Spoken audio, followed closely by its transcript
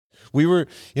We were,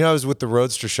 I was with the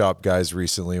Roadster shop guys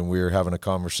recently, and we were having a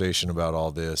conversation about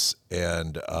all this,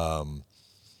 and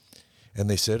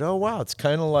they said, "Oh wow, it's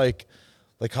kind of like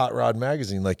Hot Rod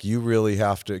Magazine. Like you really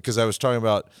have to," because I was talking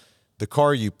about the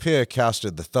car you pick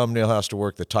the thumbnail has to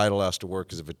work, the title has to work,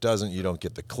 because if it doesn't, you don't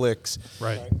get the clicks.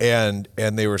 Right. And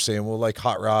they were saying, well, like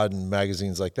Hot Rod and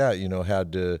magazines like that, you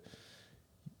had to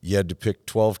pick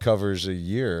 12 covers a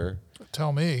year.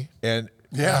 Tell me. And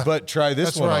but try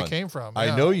this one on. That's where I came from.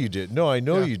 I know you did. No, I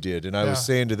know you did. And I was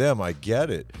saying to them, I get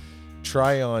it.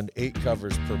 Try on 8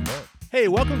 covers per month. Hey,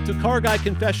 welcome to Car Guy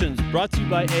Confessions, brought to you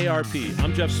by ARP.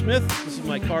 I'm Jeff Smith. This is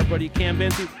my car buddy Cam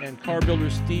Benton and car builder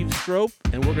Steve Strope,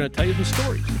 and we're going to tell you some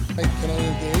stories. Hey, can I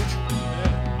engage?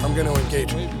 Yeah. I'm going to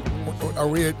engage. Are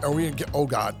we? Oh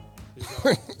God.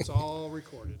 It's all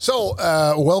recorded. So,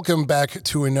 welcome back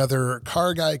to another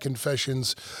Car Guy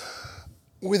Confessions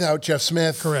without Jeff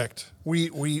Smith. Correct.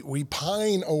 We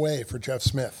pine away for Jeff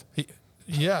Smith.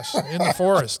 Yes, in the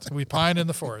forest. We pine in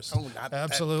the forest. Oh, not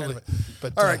absolutely. That kind of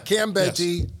But all right, Cam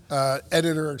Benty, yes.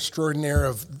 Editor extraordinaire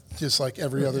of just like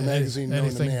every other magazine known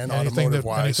to man,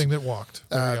 automotive-wise. Anything that walked.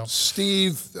 There we go.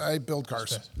 Steve, I build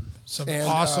cars. Some and,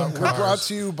 awesome cars. We're brought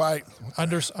to you by...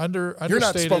 Understated. You're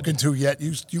not spoken to yet.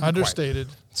 You understated.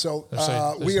 So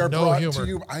we are no brought humor. to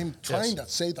you... I'm trying to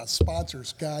say the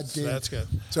sponsors. God damn. That's good.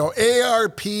 So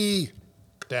ARP...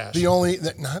 Dash. The only...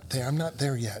 I'm not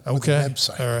there yet. Okay. With the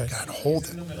website. All right. God, hold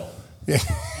it. In the middle. Yeah.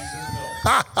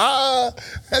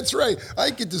 That's right.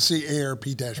 I get to see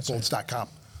ARP-bolts.com,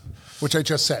 which I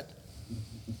just said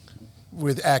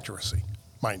with accuracy,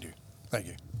 mind you. Thank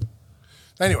you.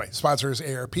 Anyway, sponsor is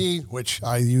ARP, which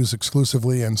I use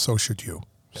exclusively, and so should you.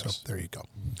 Yes. So there you go.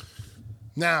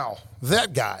 Now,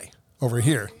 that guy over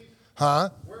here, huh?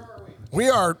 Where are we? We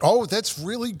are, oh, that's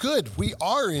really good. We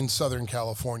are in Southern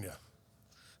California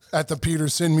at the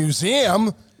Petersen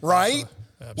Museum, right?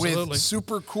 Absolutely. With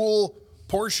super cool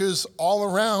Porsches all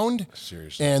around.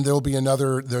 Seriously. And there'll be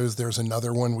another, there's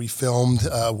another one we filmed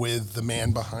with the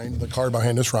man behind, the car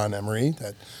behind us, Ron Emery.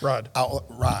 Rod.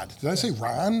 Rod. Did I say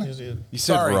Ron? You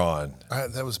said Sorry. Ron.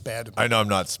 That was bad. I know I'm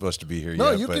not supposed to be here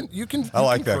No, yet. you can. I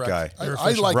like you can that guy.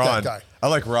 I like Ron, that guy. I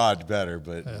like Rod better,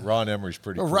 but Ron Emery's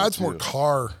pretty cool. Rod's too. more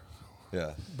car.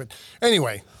 Yeah. But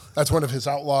anyway, that's one of his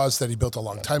outlaws that he built a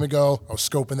long time ago. I was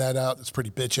scoping that out. It's pretty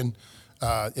bitchin'.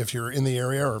 If you're in the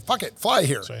area, or fuck it, fly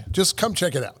here. Sorry. Just come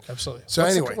check it out. Absolutely. So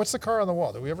anyway. What's the car on the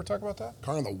wall? Did we ever talk about that?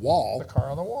 Car on the wall? The car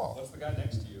on the wall. That's the guy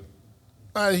next to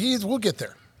you. We'll get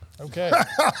there. Okay.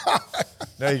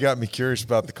 Now you got me curious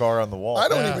about the car on the wall. I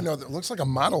don't even know. It looks like a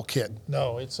model kit.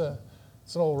 No, it's an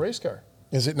old race car.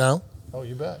 Is it now? Oh,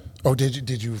 you bet. Oh,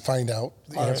 did you find out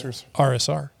the answers?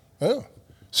 RSR. Oh.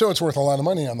 So it's worth a lot of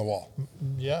money on the wall.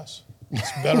 Yes.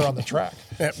 It's better on the track.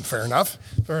 Yeah, fair enough.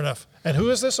 Fair enough. And who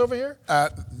is this over here?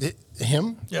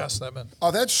 Him? Yes, that man.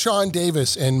 Oh, that's Shawn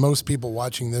Davis, and most people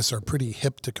watching this are pretty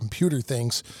hip to computer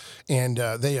things, and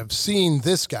they have seen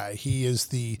this guy. He is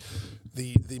the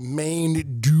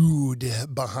main dude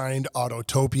behind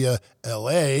Autotopia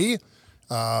LA.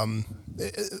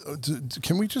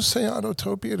 Can we just say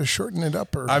Autotopia to shorten it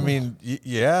up? Or I mean,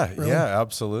 yeah, really? Yeah,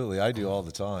 absolutely. I do all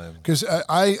the time. Because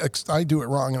I do it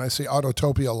wrong, and I say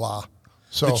Autotopia La.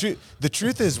 So the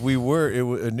truth is,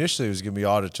 initially it was going to be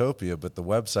Autotopia, but the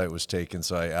website was taken,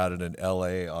 so I added an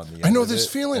LA on the end. I know of this it,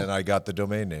 feeling, and I got the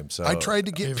domain name. So I tried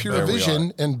to get Pure there we Vision,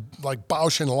 are. and like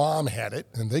Bausch and Lomb had it,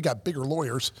 and they got bigger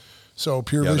lawyers. So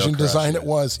Pure Yeah, Vision they'll crash Design it. it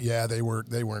was. Yeah, they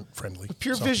weren't friendly.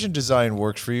 Pure Vision Design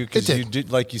works for you because It you did.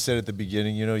 did, like you said at the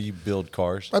beginning. You build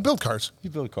cars. I build cars. You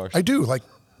build cars. I do, like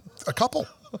a couple.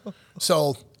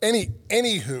 So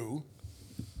anywho,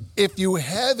 if you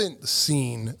haven't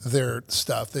seen their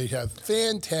stuff, they have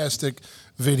fantastic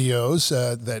videos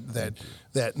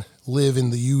that live in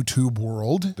the YouTube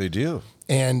world. They do.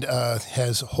 And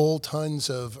has whole tons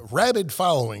of rabid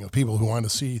following of people who want to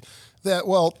see that,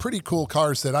 pretty cool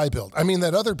cars that I build. I mean,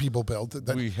 that other people build.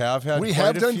 That We have had. we quite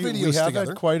have a done few, videos We have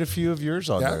together. had quite a few of yours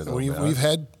on there, though. We've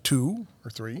had 2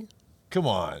 or 3. Come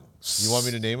on. You want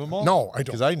me to name them all? No, I don't.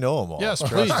 Because I know them all. Yes,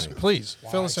 Trust me. please.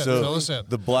 Fill us in. So Fill us in.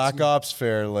 the Black Ops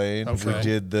Fairlane. Okay. We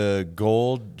did the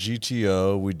Gold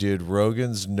GTO. We did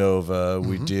Rogan's Nova.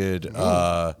 We did.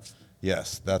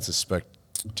 Yes, that's a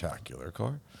spectacular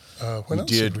car. What else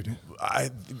did we do?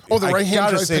 The right-hand I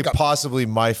gotta drive say, pickup. possibly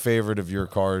my favorite of your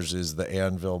cars is the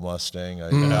Anvil Mustang. I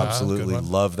good absolutely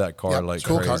one. love that car Yep, like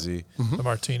cool car. crazy. The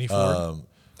Martini Ford.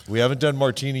 We haven't done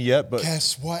Martini yet, but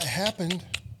Guess what happened?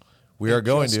 we are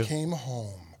going Just to. came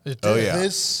home. It did. Oh, yeah.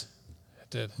 This It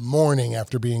did. morning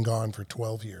after being gone for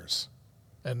 12 years.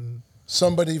 And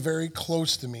Somebody very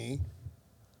close to me.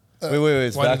 Wait.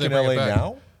 Is Why back did in they bring LA it back?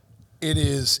 now? It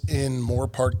is in Moore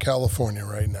Park, California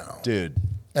right now. Dude.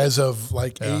 As of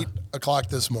like 8 o'clock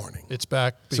this morning. It's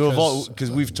back because, So of all, because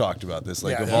we've talked about this,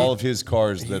 like of all of his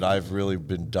cars that I've really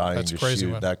been dying to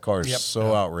shoot, that car is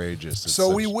so outrageous. It's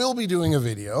so we will be doing a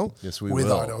video with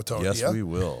Autotopia. Yes, we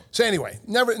will. So anyway,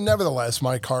 nevertheless,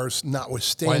 my car's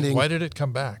notwithstanding. Why did it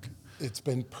come back? It's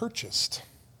been purchased.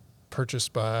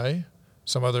 Purchased by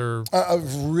some other... a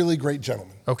really great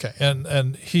gentleman. Okay,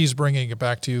 and he's bringing it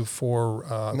back to you for...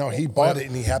 no, he bought it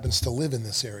and he happens to live in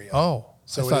this area. Oh.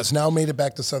 So it has now made it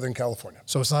back to Southern California.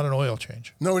 So it's not an oil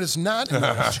change? No, it is not an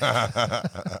oil change.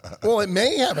 Well, it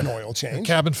may have an oil change. A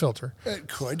cabin filter. It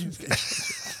could.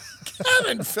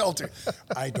 Cabin filter.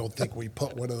 I don't think we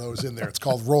put one of those in there. It's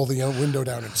called roll the window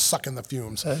down and suck in the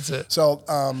fumes. That's it. So,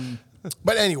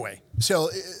 but anyway, so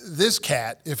this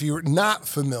cat, if you're not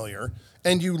familiar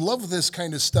and you love this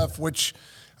kind of stuff, which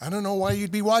I don't know why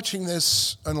you'd be watching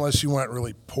this unless you want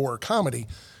really poor comedy.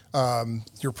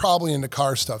 You're probably into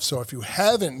car stuff. So if you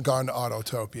haven't gone to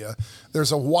Autotopia,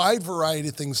 there's a wide variety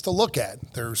of things to look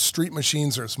at. There's street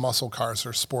machines, there's muscle cars,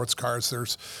 there's sports cars,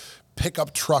 there's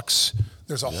pickup trucks.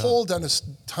 There's a whole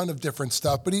ton of different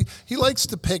stuff. But he likes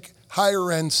to pick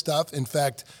higher end stuff. In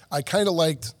fact, I kind of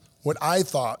liked what I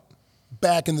thought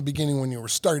back in the beginning when you were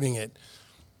starting it.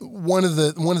 One of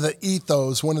the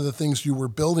ethos, one of the things you were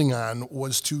building on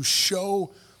was to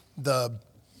show the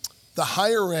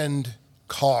higher end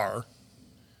car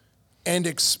and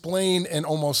explain and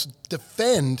almost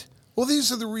defend, well, these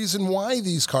are the reason why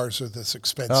these cars are this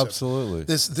expensive. Absolutely.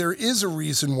 There is a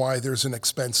reason why there's an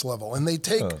expense level, and they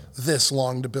take this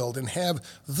long to build and have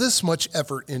this much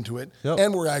effort into it,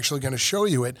 and we're actually going to show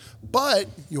you it, but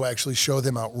you actually show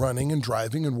them out running and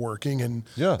driving and working and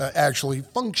actually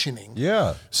functioning.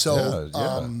 Yeah. So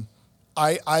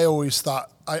I always thought,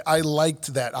 I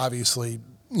liked that, obviously.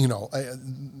 You know,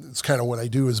 it's kind of what I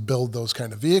do is build those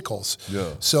kind of vehicles.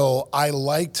 Yeah. So I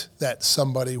liked that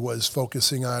somebody was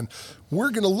focusing on,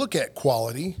 we're going to look at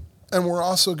quality and we're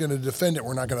also going to defend it.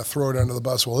 We're not going to throw it under the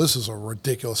bus. Well, this is a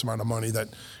ridiculous amount of money that,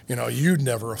 you know, you'd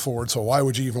never afford. So why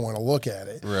would you even want to look at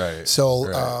it? Right. So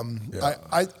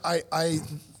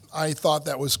I thought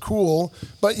that was cool,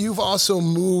 but you've also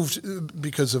moved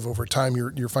because of over time.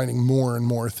 You're finding more and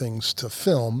more things to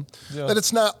film. Yeah. That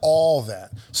it's not all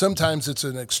that. Sometimes it's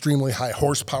an extremely high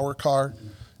horsepower car,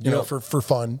 you know, for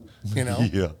fun, you know,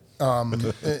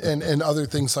 and other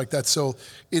things like that. So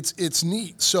it's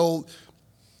neat. So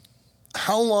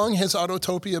how long has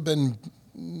Autotopia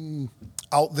been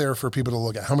out there for people to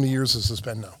look at? How many years has this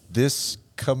been now? This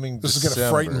is going to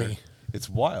frighten me. It's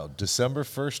wild. December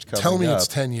 1st coming up. Tell me it's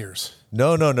 10 years.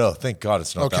 No. Thank God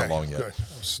it's not that long yet. Good.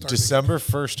 December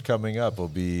 1st coming up will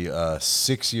be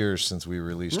 6 years since we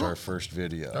released our first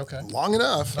video. Okay. Long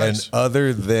enough. And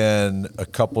other than a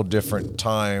couple different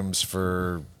times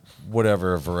for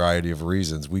whatever, a variety of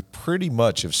reasons, we pretty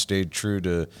much have stayed true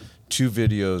to 2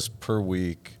 videos per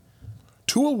week.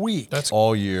 2 a week? That's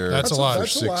all year. That's a lot. For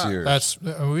 6 years.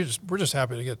 We're just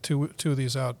happy to get two of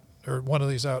these out. Or one of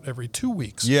these out every 2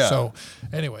 weeks. Yeah. So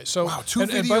anyway, wow, 2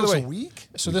 videos by the way, a week.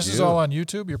 So this is all on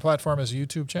YouTube. Your platform is a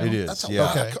YouTube channel. It is. That's a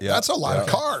lot. Okay. That's a lot of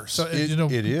cars. So it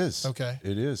is. Okay.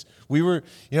 It is. We were,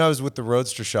 I was with the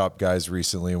Roadster shop guys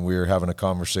recently, and we were having a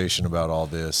conversation about all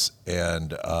this, and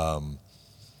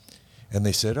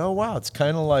they said, "Oh wow, it's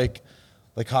kind of like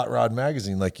Hot Rod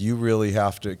Magazine. Like you really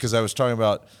have to," because I was talking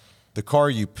about. The car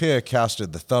you pick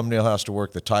the thumbnail has to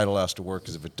work, the title has to work,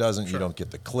 because if it doesn't, you don't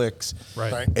get the clicks.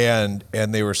 Right. And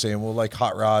they were saying, well, like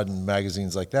Hot Rod and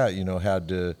magazines like that, you had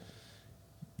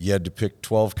to pick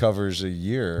 12 covers a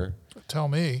year. Tell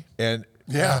me. And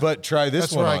but try this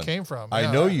That's one where on. I came from.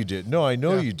 I know you did. No, I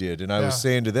know you did. And I was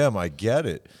saying to them, I get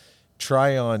it.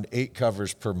 Try on 8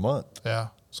 covers per month. Yeah.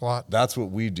 It's a lot. That's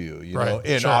what we do, you know.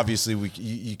 And obviously,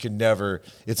 you can never.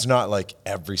 It's not like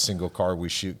every single car we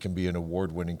shoot can be an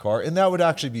award-winning car, and that would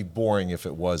actually be boring if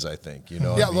it was. I think,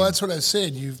 Yeah, well, that's what I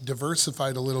said. You've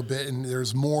diversified a little bit, and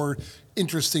there's more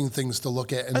interesting things to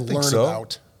look at and learn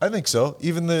about. I think so.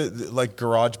 Even the like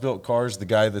garage-built cars. The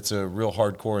guy that's a real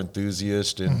hardcore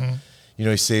enthusiast, and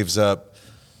he saves up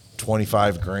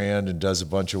 $25,000 and does a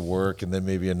bunch of work, and then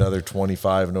maybe another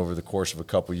 25, and over the course of a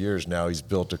couple of years, now he's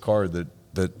built a car that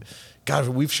God,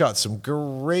 we've shot some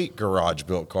great garage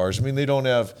built cars. I mean, they don't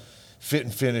have fit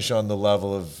and finish on the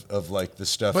level of like the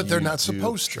stuff. But they're not do.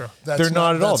 supposed to. They're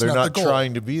not at all. They're not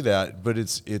trying to be that. But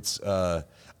it's I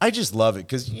just love it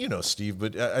because Steve.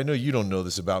 But I know you don't know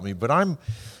this about me. But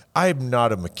I'm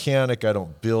not a mechanic. I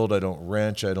don't build. I don't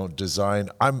wrench. I don't design.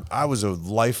 I was a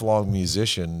lifelong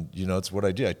musician. You know, it's what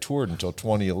I did. I toured until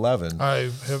 2011. I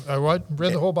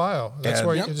read the whole bio. That's And-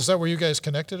 where Yep. is that where you guys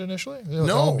connected initially? The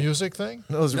No. whole music thing.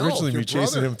 No, it was No, originally your me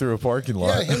chasing brother. him through a parking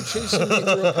lot. Yeah, him chasing me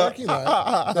through a parking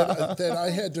lot that I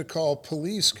had to call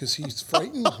police because he's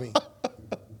frightened me.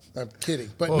 I'm kidding,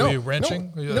 but Oh, no, were you wrenching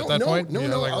at that point? No, You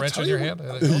had, no, like, I'll wrench tell in you your what-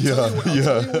 hand? I'll tell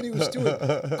you what he was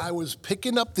doing. I was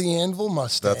picking up the Anvil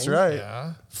Mustang. That's right.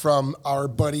 Yeah. From our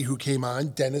buddy who came on,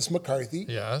 Dennis McCarthy.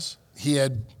 Yes. He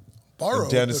had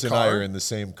borrowed Dennis the and car. I are in the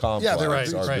same complex. Yeah, they're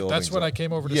Right. Our Right. buildings That's when are- I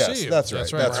came over to Yes, see you. that's right.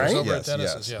 That's right. That's I was right. over Yes, at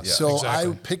Dennis's. yes, Yes. yes. So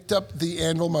exactly. I picked up the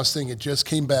Anvil Mustang. It just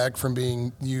came back from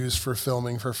being used for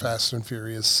filming for Fast and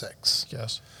Furious 6.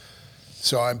 Yes.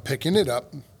 So I'm picking it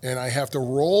up, and I have to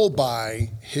roll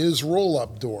by his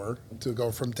roll-up door to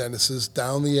go from Dennis's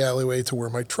down the alleyway to where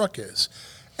my truck is.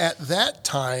 At that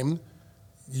time,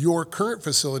 your current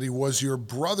facility was your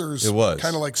brother's It was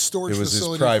kind of like storage It was his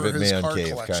facility private for his man car cave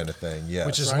collection. kind of thing. Yes.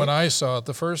 Which is Right. when I saw it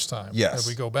the first time. Yes. If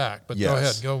we go back, but Yes. go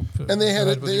ahead. Go. And they had go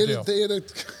a, ahead with they your had, a, deal. they had a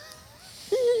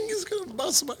he's gonna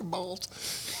bust my balls.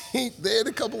 They had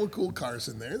a couple of cool cars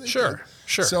in there. They Sure, did.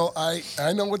 sure. So I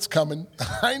know what's coming.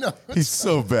 I know. what's He's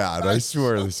so bad. I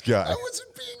swear, this guy. I wasn't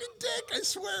being a dick. I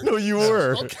swear. No, you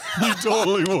were. Okay. You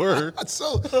totally were.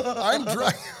 So I'm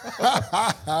driving.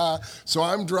 So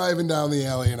I'm driving down the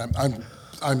alley, and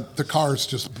I'm the car's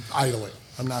just idling.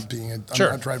 I'm not Sure.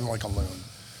 not driving like a loon.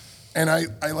 And I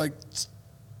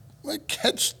like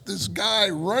catch this guy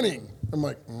running. I'm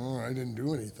like, I didn't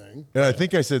do anything. And I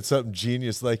think I said something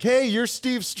genius like, "Hey, you're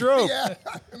Steve Strope." Yeah.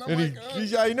 And I'm And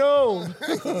like, I know.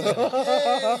 yay, we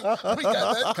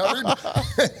got that covered.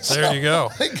 There you go.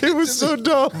 It was so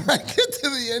dumb. I get to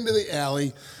the end of the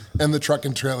alley, and the truck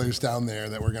and trailer's down there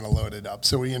that we're going to load it up.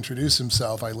 So he introduced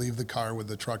himself. I leave the car with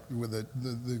the truck with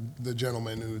the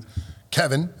gentleman who,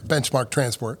 Kevin, Benchmark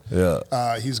Transport.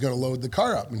 Yeah. He's going to load the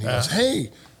car up, and he goes,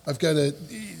 "Hey,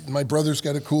 my brother's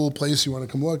got a cool place. You want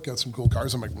to come look? Got some cool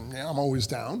cars." I'm like, "Yeah, I'm always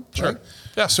down." Sure. Right?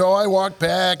 Yeah. So I walk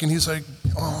back, and he's like,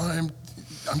 "Oh, I'm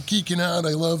geeking out. I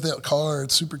love that car.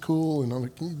 It's super cool." And I'm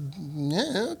like,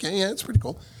 "Yeah, okay, yeah, it's pretty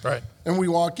cool." Right. And we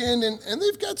walk in, and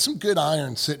they've got some good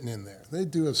iron sitting in there. They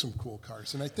do have some cool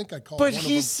cars, and I think I called. But one of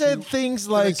he them said cute. things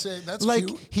Did I like, say, "That's like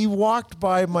cute"? he walked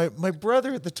by my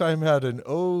brother at the time had an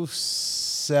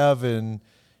 07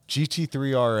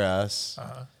 GT3 RS.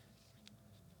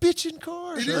 Bitchin'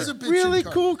 car. It is a bitchin' really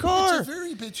car. cool car. It's a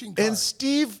very bitchin' car.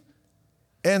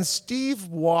 And Steve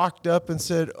walked up and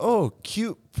said, "Oh,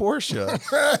 cute Porsche."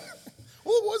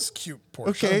 Well, it was cute Porsche.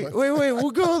 Okay, but- wait. We'll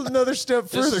go another step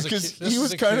This further is a because cute- this he is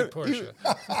was a kind cute of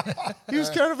Porsche. he was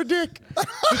kind of a dick.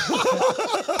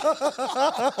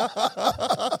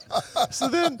 So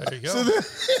then, There you go. so then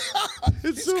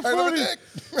it's so kind of a funny. dick.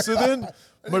 So then,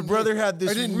 my brother had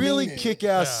this didn't really mean it.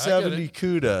 kick-ass Yeah, I get 70 it.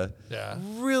 CUDA. Yeah.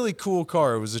 Really cool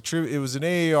car. It was it was an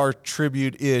AAR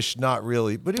tribute-ish, not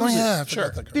really, but it Oh, was yeah, I a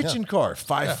forgot that car. bitchin' car,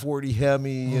 540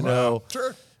 Hemi, you know.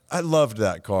 Sure. I loved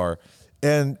that car.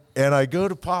 And I go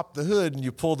to pop the hood, and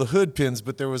you pull the hood pins,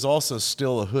 but there was also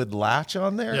still a hood latch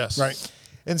on there. Yes. Right.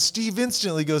 And Steve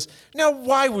instantly goes, "Now,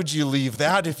 why would you leave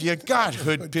that if you got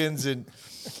hood pins?" And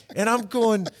I'm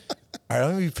going, "All right,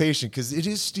 I'm gonna be patient because it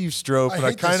is Steve Strope." And I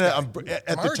hate this kind guy. of, at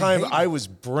I'm the already time, hating I him. was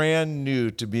brand new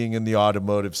to being in the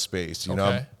automotive space. You know,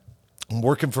 Okay. I'm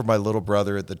working for my little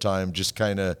brother at the time, just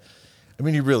kind of. I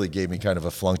mean, he really gave me kind of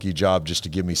a flunky job just to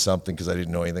give me something because I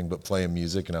didn't know anything but playing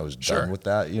music, and I was Sure. done with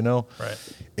that, you know? Right.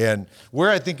 And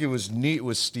where I think it was neat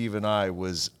with Steve and I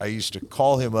was I used to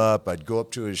call him up. I'd go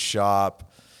up to his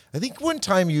shop. I think one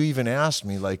time you even asked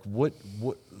me, like, what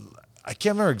I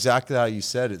can't remember exactly how you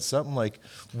said it. Something like,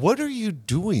 "What are you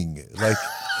doing?" Like,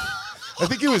 I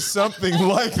think it was something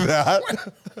like that.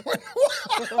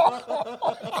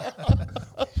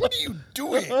 What are you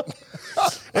doing?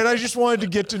 And I just wanted to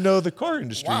get to know the car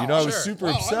industry. You know, I was sure. super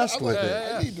Wow, obsessed with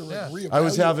it. I need to reevaluate I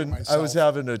was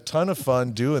myself. having a ton of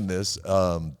fun doing this,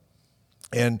 but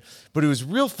it was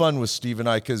real fun with Steve and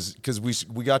I because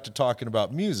we got to talking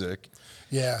about music.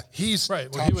 Yeah, he's Right.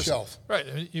 Well, top he was shelf. Right.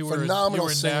 You were Phenomenal you were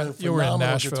in singer, you were in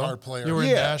phenomenal Nashville. guitar player. You were in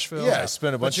Yeah, Nashville. yeah, I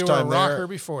spent a bunch but of you time were a rocker there.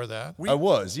 before that. I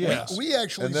was, yeah. We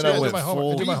actually and then started- I went my homework.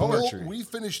 full I did my homework. country. We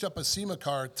finished up a SEMA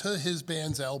car to his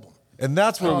band's album. And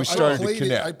that's where we started to I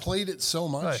connect. played it so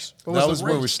much. Nice. It That a was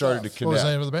where great we started to stuff. connect. What was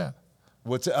the name of the band?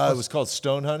 What's it was called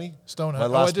Stone Honey? Stone My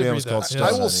Honey. Oh, I last did band read was that. called Yeah. Stone I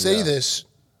Honey. will say yeah. this,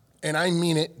 and I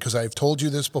mean it because I've told you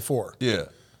this before. Yeah.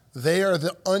 They are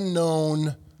the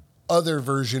unknown other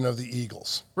version of the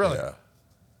Eagles. Really? Yeah.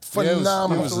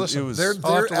 Phenomenal. It was Their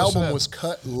I'll have to listen album in. was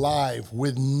cut live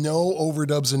with no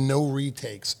overdubs and no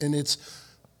retakes, and it's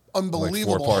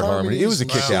unbelievable four-part harmony. It was a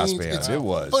harmonies, kick-ass machines. band. It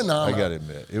was. Phenomenal. I got to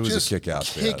admit, it was Just a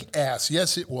kick-ass band. Kick-ass.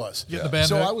 Yes, it was. Getting the band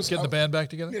So back, I was getting the band back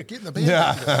together. Yeah, getting the band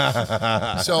back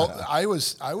together. So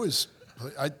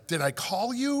did I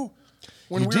call you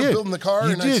when we were building the car?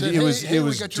 You and did. I said, It was hey, it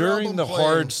was we got your during album the playing.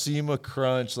 hard SEMA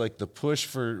crunch, like the push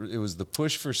for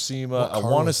SEMA. What I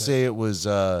car want to was it? say it was.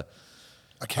 I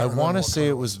want to say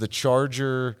it was the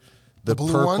Charger, the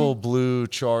blue purple one? blue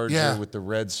Charger Yeah. with the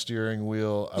red steering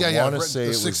wheel. I Yeah, want to the say it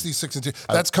was. 66 and 2.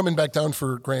 That's coming back down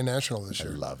for Grand National this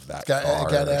year. I love that got, car.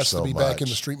 Got asked so to be back in much.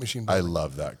 the Street Machine I building.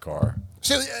 love that car.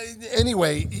 So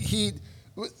anyway,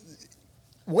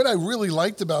 what I really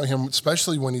liked about him,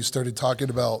 especially when he started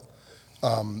talking about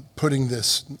putting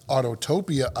this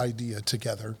Autotopia idea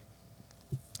together,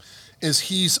 is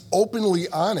he's openly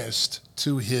honest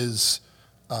to his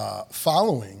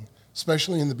following,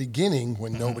 especially in the beginning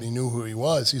when nobody knew who he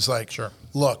was. He's like, Sure.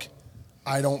 Look,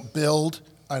 I don't build,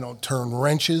 I don't turn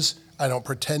wrenches, I don't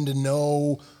pretend to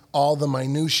know all the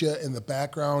minutia in the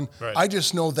background. Right. I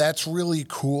just know that's really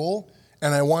cool,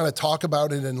 and I want to talk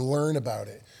about it and learn about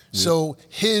it. So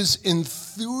his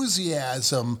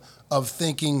enthusiasm of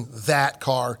thinking that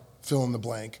car, fill in the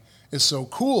blank, is so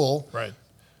cool. Right.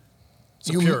 It's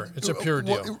a pure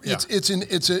deal.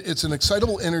 It's an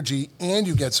excitable energy, and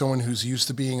you get someone who's used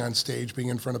to being on stage, being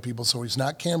in front of people, so he's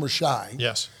not camera shy.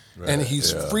 Yes. And he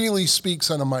freely speaks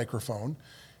on a microphone.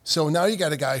 So now you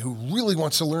got a guy who really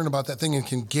wants to learn about that thing and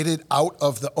can get it out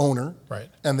of the owner. Right.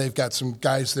 And they've got some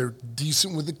guys that are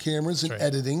decent with the cameras and Right.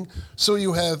 editing. So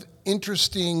you have an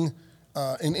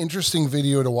interesting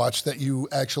video to watch that you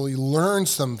actually learn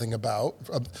something about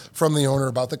from the owner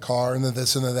about the car and the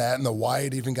this and the that and the why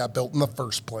it even got built in the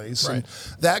first place and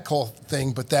that whole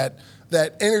thing. But that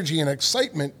energy and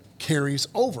excitement carries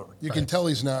over. You can tell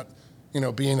he's not,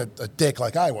 being a dick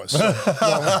like I was.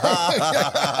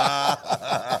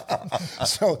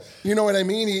 So you know what I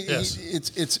mean? Yes.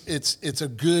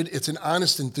 It's an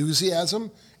honest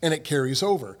enthusiasm, and it carries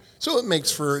over. So it makes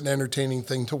for an entertaining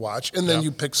thing to watch. And then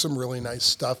you pick some really nice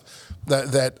stuff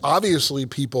that obviously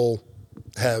people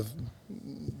have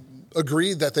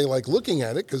agreed that they like looking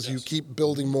at it because you keep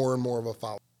building more and more of a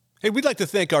following. Hey, we'd like to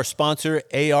thank our sponsor,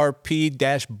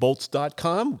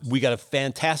 ARP-bolts.com. We got a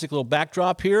fantastic little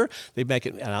backdrop here. They make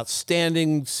an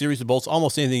outstanding series of bolts,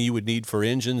 almost anything you would need for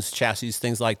engines, chassis,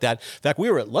 things like that. In fact,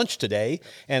 we were at lunch today,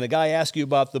 and a guy asked you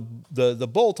about the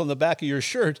bolt on the back of your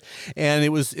shirt, and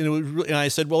and I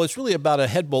said, well, it's really about a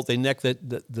head bolt. They neck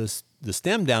the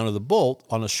stem down of the bolt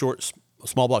on a short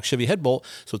small block Chevy head bolt,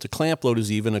 so the clamp load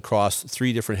is even across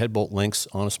 3 different head bolt lengths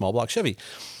on a small block Chevy.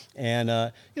 And,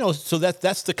 so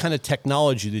that's the kind of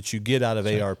technology that you get out of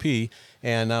ARP.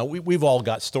 And we've all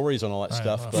got stories on all that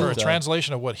stuff. For a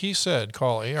translation of what he said,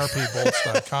 call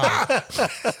ARPbolts.com.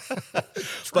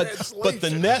 But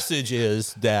the message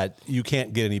is that you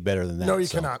can't get any better than that. No, you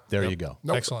cannot. There you go.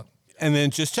 Nope. Excellent. And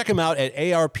then just check them out at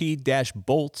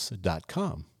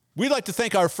arp-bolts.com. We'd like to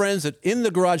thank our friends at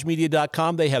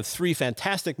InTheGarageMedia.com. They have 3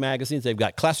 fantastic magazines. They've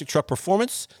got Classic Truck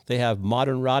Performance, they have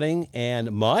Modern Rotting,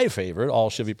 and my favorite, All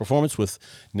Chevy Performance with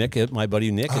Nick, my buddy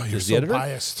Nick, you're who's so the editor.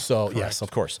 biased. So yes,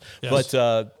 of course. Yes.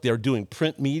 But they're doing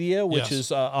print media, which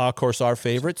is of course our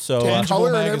favorite. So In Tangible color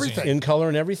and magazine. everything. in color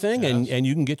and everything, and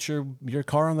you can get your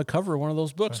car on the cover of one of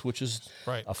those books, which is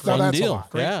Right. a fun that's a deal. lot.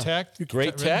 Great tech,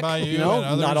 great written tech. by you and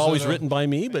others not always that are written by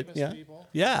me, but famous yeah, people.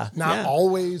 yeah, Not yeah.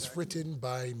 always written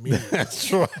by me.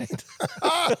 That's right.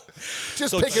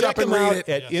 Just So pick it check up and them read out it.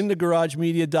 at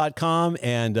InTheGarageMedia.com,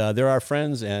 and they're our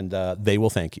friends, and they will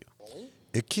thank you.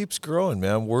 It keeps growing,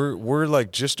 man. We're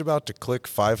like just about to click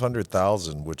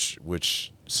 500,000,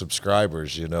 which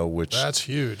subscribers, which That's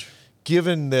huge.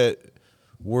 given that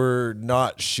we're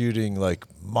not shooting like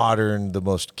modern, the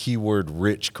most keyword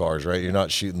rich cars, right? You're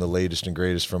not shooting the latest and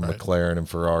greatest from McLaren and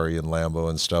Ferrari and Lambo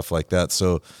and stuff like that.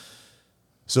 So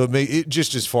it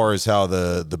just as far as how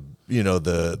the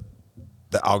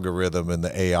algorithm and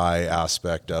the AI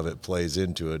aspect of it plays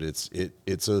into it,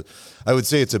 I would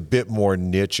say it's a bit more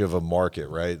niche of a market,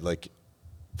 right? Like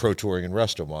pro touring and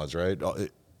resto mods, right?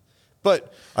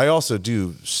 But I also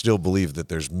do still believe that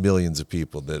there's millions of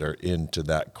people that are into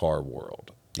that car world.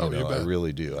 You bet. I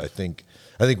really do. I think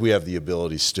we have the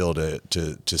ability still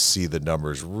to see the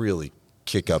numbers really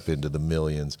kick up into the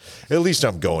millions. At least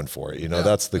I'm going for it.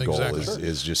 That's the goal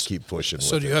is just keep pushing.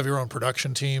 So with do it. you have your own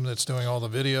production team that's doing all the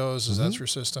videos? Is that your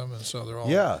system? And so they're all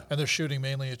and they're shooting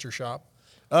mainly at your shop?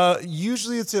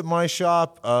 Usually it's at my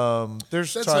shop.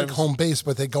 There's That's times, like home base,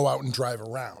 but they go out and drive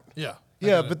around. Yeah.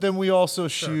 Yeah, but then we also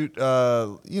shoot.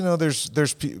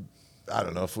 I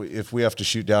don't know if we have to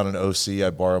shoot down an OC, I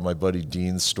borrow my buddy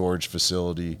Dean's storage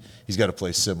facility. He's got a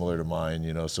place similar to mine,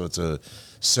 you know, so it's a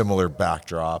similar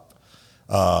backdrop.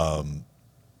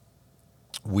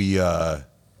 We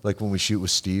like when we shoot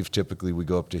with Steve, typically we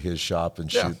go up to his shop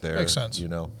and shoot there. Makes sense. You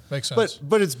know, makes sense.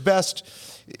 But it's best.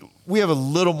 We have a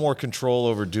little more control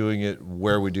over doing it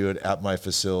where we do it at my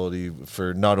facility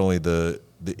for not only the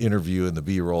interview and the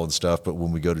B-roll and stuff, but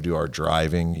when we go to do our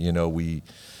driving, you know, we've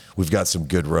got some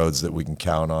good roads that we can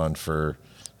count on for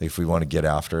if we want to get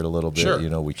after it a little bit. Sure. You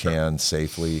know, we can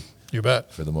safely. You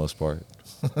bet. For the most part.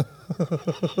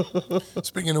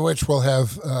 Speaking of which, we'll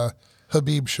have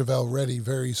Habib Chevelle ready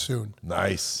very soon.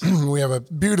 Nice. We have a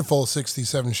beautiful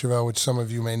 67 Chevelle, which some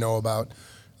of you may know about.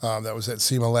 That was at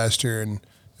SEMA last year, and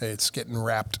it's getting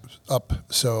wrapped up.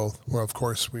 So, well, of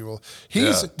course, we will.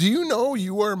 Do you know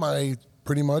you are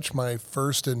pretty much my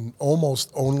first and almost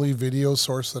only video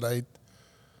source that I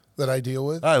deal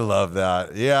with? I love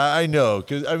that. Yeah, I know.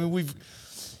 Because, I mean,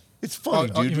 it's funny,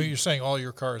 dude. You're saying all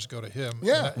your cars go to him.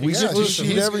 Yeah. We get to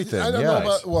shoot everything. I don't know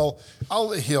about, well,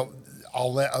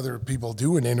 I'll let other people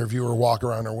do an interview or walk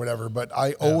around or whatever, but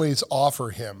I always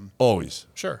offer him. Always.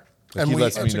 Sure. Like he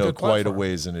lets me know quite a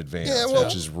ways in advance,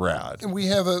 which is rad. And we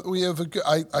have a good,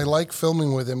 I like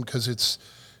filming with him because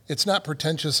it's not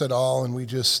pretentious at all, and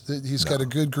he's got a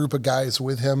good group of guys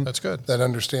with him. That's good. That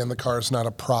understand the car is not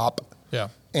a prop. Yeah.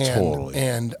 Totally.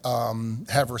 And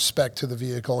have respect to the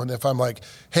vehicle. And if I'm like,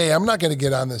 hey, I'm not going to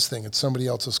get on this thing, it's somebody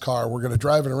else's car. We're going to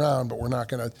drive it around, but we're not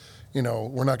going to,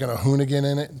 we're not going to hoonigan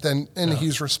in it.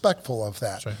 He's respectful of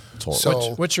that. Right. Totally.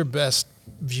 So, what's your best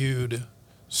viewed?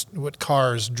 What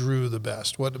cars drew the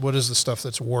best? What is the stuff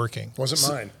that's working?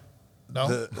 wasn't mine.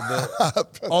 No.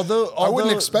 Although I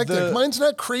wouldn't expect it. Mine's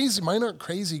not crazy. Mine aren't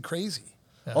crazy.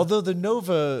 Yeah. Although the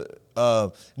Nova,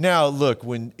 now look,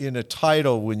 when in a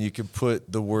title, when you can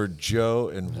put the word Joe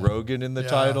and Rogan in the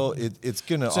title, it's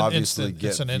going to obviously get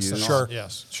It's an instant. views. Sure.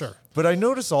 Yes. Sure. But I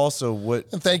notice also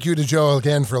And thank you to Joe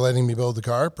again for letting me build the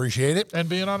car. Appreciate it. And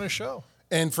being on his show.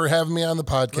 And for having me on the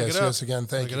podcast. Look it up. Yes, again,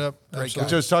 thank Look you. it up. Great Absolutely.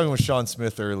 guy. I was talking with Shawn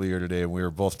Smith earlier today, and we were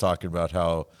both talking about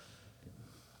how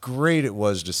great it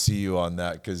was to see you on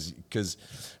that because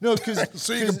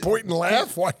So you can point and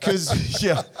laugh? Because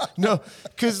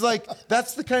like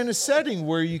that's the kind of setting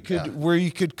where you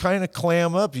could kind of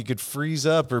clam up, you could freeze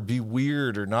up or be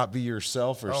weird or not be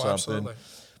yourself or something. Absolutely.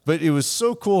 But it was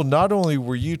so cool. Not only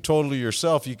were you totally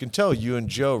yourself, you can tell you and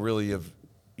Joe really have,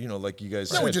 like you guys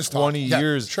said, we just 20 talked.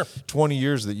 years, Sure. 20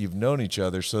 years that you've known each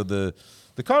other. So the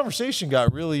conversation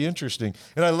got really interesting,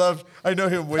 and I know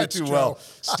him way That's too Joe. well.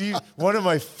 Steve, one of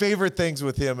my favorite things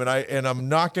with him, and I'm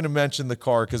not going to mention the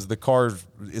car because the car,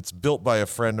 it's built by a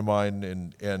friend of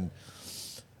mine,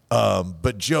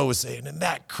 but Joe was saying, and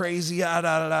that crazy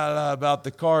about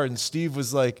the car, and Steve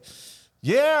was like,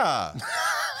 yeah.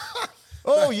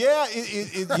 Oh yeah,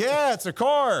 it's a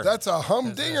car. That's a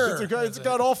humdinger. It's a car. It's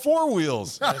got all four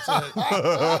wheels. That's it.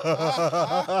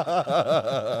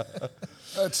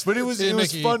 But it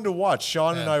was fun to watch.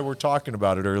 Shawn and I were talking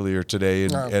about it earlier today,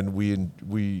 and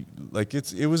we like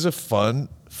it was a fun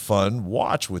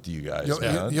watch with you guys.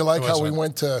 You like how we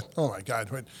went to? Oh my God,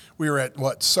 we were at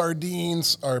what?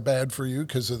 Sardines are bad for you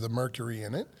because of the mercury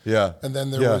in it. Yeah, and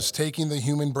then there was taking the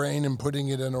human brain and putting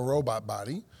it in a robot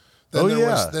body. Then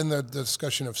was the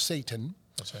discussion of Satan.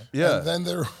 That's right. Yeah. And then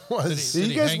there was.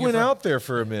 You guys went out there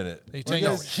for a minute. He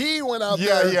went out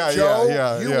there.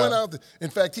 Joe, you went out there. In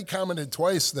fact, he commented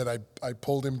twice that I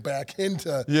pulled him back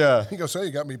into. Yeah. He goes, "So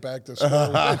you got me back to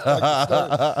square one."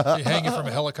 You hang it from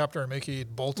a helicopter and make you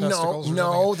eat bull testicles?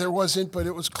 No, there wasn't, but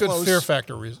it was close. Good fear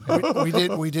factor reason.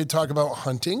 We did talk about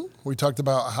hunting. We talked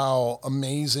about how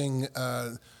amazing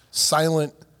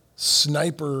silent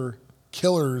sniper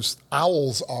killers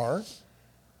owls are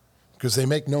because they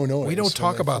make no noise. We don't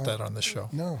talk about that on this show.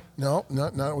 No.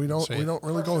 We don't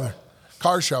really go there.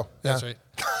 Car show. Yeah. That's right.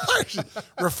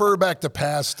 Refer back to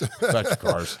past. Back to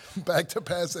cars. Back to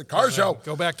past. Car show.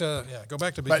 Go back to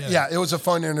beginning. But yeah, it was a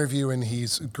fun interview, and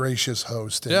he's a gracious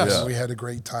host. And we had a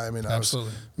great time, and I was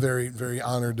very, very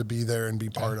honored to be there and be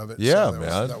part of it. Yeah, so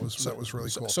man. That was really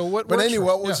cool. So what? But anyway,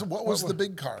 what was the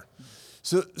big car?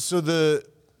 So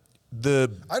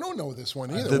the I don't know this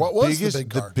one either. What was the big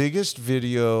car? The biggest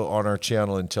video on our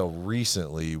channel until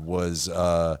recently was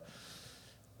a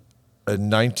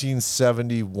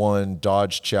 1971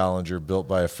 Dodge Challenger built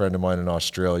by a friend of mine in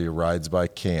Australia, rides by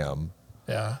Cam.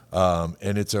 Yeah.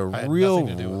 And it's a real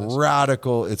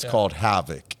radical. It's called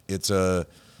Havoc.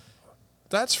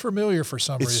 That's familiar for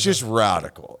some reason. It's just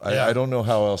radical. I don't know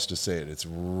how else to say it. It's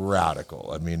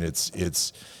radical. I mean,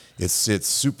 it's It sits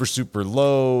super, super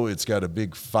low. It's got a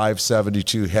big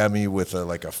 572 Hemi with a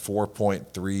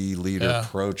 4.3 liter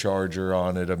Pro Charger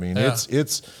on it. I mean,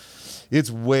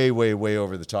 it's way, way, way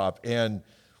over the top. And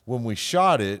when we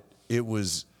shot it, it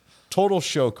was total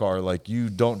show car. Like, you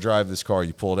don't drive this car.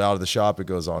 You pull it out of the shop. It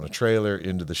goes on a trailer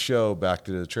into the show, back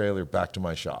to the trailer, back to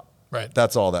my shop. Right.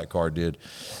 That's all that car did.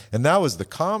 And that was the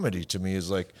comedy to me, is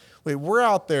like, wait, we're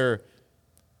out there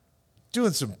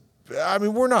doing some, I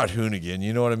mean, we're not Hoonigan,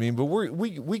 you know what I mean? But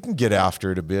we can get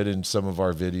after it a bit in some of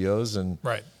our videos and,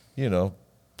 you know,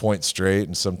 point straight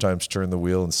and sometimes turn the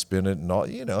wheel and spin it and all,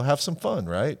 you know, have some fun,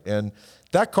 right? And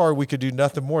that car, we could do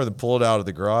nothing more than pull it out of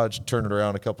the garage, turn it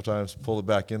around a couple times, pull it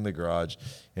back in the garage,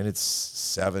 and it's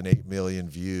 7-8 million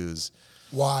views.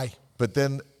 Why? But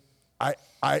then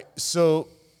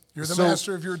you're the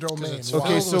master of your domain.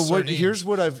 Okay, so here's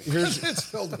what I've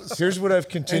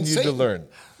continued to learn.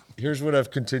 Here's what I've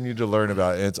continued to learn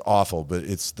about, and it's awful, but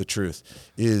it's the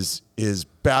truth, is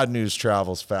bad news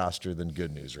travels faster than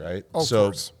good news, right? Of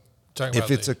course. If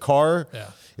it's a car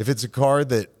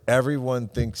that everyone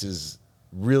thinks is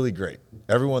really great,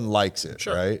 everyone likes it,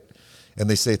 right? And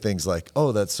they say things like,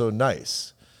 "Oh, that's so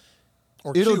nice."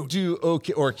 Or it'll cute. do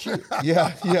okay, or cute.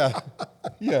 Yeah.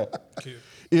 Cute.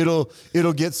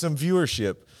 It'll get some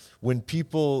viewership when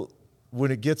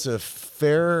it gets a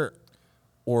fair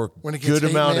or good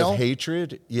amount of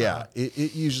hatred. Yeah,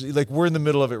 it usually, like, we're in the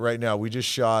middle of it right now. We just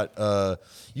shot.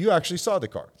 You actually saw the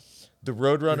car, the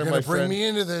Roadrunner. You're my bring friend. me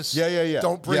into this. Yeah.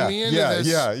 Don't bring me into this.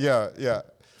 Yeah.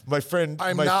 My friend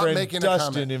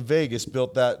Dustin in Vegas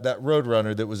built that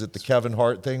Roadrunner that was at the Kevin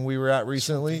Hart thing we were at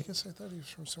recently. Vegas? I thought he was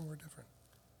from somewhere different.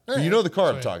 You know the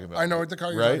car I'm talking about. I know what the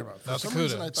car you're talking about. For some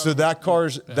reason, I thought so that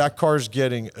car's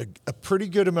getting a pretty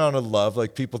good amount of love.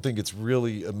 Like, people think it's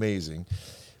really amazing,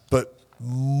 but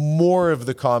more of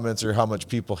the comments are how much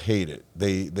people hate it.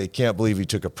 They can't believe he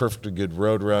took a perfectly good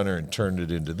Roadrunner and turned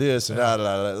it into this and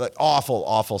like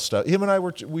awful stuff. Him and I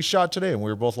we shot today and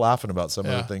we were both laughing about some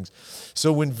of the things.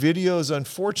 So when videos,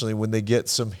 unfortunately, when they get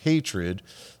some hatred,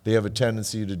 they have a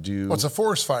tendency to do. Well, it's a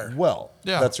forest fire. Well,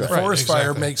 that's right. The forest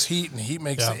fire makes heat, and heat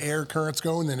makes the air currents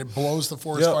go, and then it blows the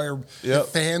forest fire. It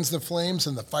fans the flames,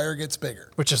 and the fire gets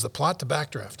bigger. Which is the plot to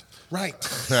Backdraft. Right.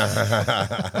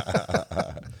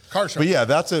 Car show. But yeah,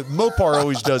 Mopar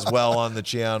always does well on the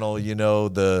channel. You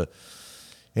know,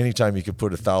 anytime you could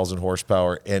put 1,000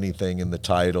 horsepower anything in the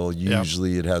title,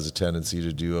 usually it has a tendency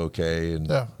to do okay.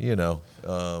 And you know,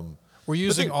 we're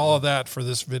using all of that for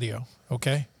this video.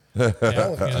 Okay. Bring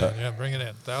it in.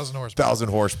 1,000 horsepower. 1,000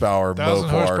 horsepower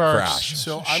Mopar crash.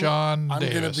 So Shawn I'm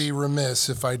going to be remiss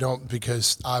if I don't,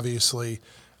 because obviously,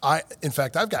 in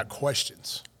fact, I've got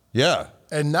questions. Yeah.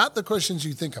 And not the questions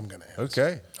you think I'm going to ask.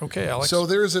 Okay, Alex. So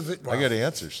there's I got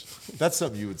answers. That's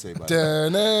something you would say about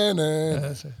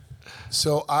it.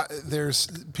 So there's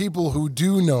people who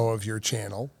do know of your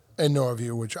channel and know of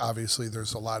you, which obviously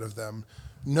there's a lot of them,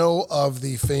 know of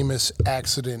the famous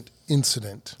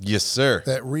incident. Yes, sir.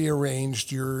 That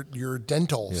rearranged your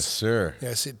dentals. Yes, sir.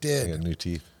 Yes, it did. I got new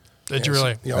teeth. Did you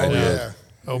really? Yeah.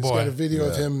 Oh, He's boy. got a video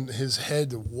of his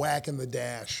head whacking the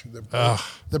dash.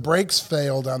 The brakes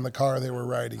failed on the car they were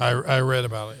riding. I read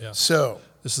about it, yeah. So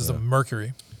this is the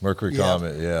Mercury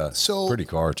Comet, yeah. So pretty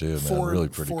car too, man. Really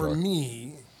pretty car. For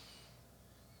me,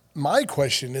 my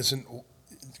question isn't,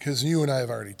 because you and I have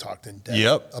already talked in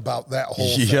depth about that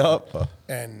whole thing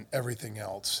and everything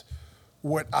else.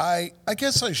 What I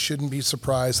guess I shouldn't be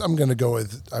surprised, I'm going to go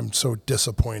with, I'm so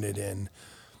disappointed in,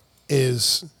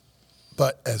 is,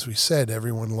 but as we said,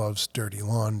 everyone loves dirty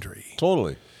laundry.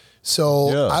 Totally.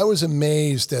 So I was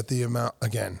amazed at the amount,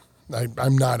 again,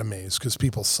 I'm not amazed because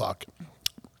people suck.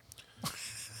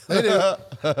 They do.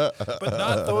 But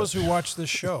not those who watch this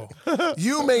show.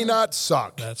 You may not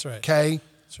suck. That's right. Okay?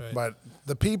 That's right. But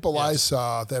the people I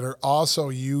saw that are also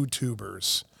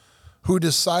YouTubers who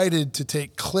decided to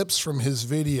take clips from his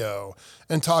video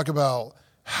and talk about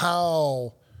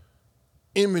how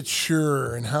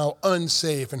immature and how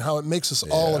unsafe and how it makes us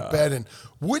all look bad. And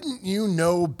wouldn't you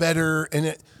know better? And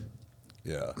it.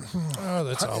 Yeah. Oh,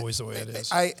 that's always the way it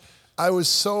is. I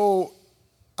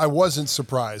wasn't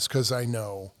surprised because I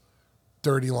know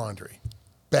dirty laundry,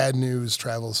 bad news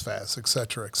travels fast, et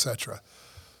cetera, et cetera.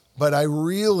 But I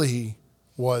really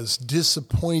was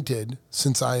disappointed,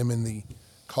 since I am in the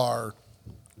car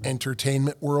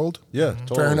entertainment world. Yeah,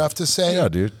 totally. Fair enough to say. Yeah,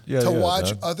 dude. Yeah, to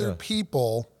watch other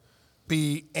people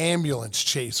be ambulance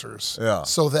chasers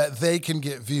so that they can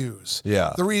get views.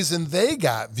 Yeah. The reason they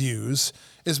got views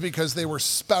is because they were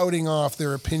spouting off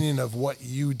their opinion of what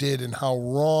you did and how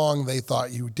wrong they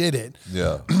thought you did it.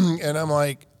 Yeah. And I'm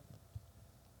like,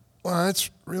 well, that's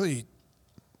really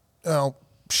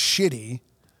shitty.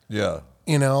 Yeah.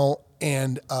 You know,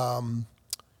 and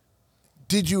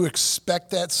did you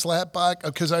expect that slap back?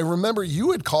 Because I remember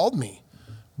you had called me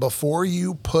before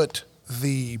you put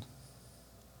the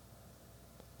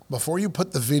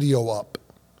video up.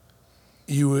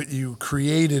 You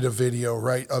created a video,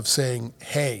 right, of saying,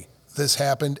 hey, this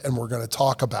happened and we're going to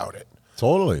talk about it.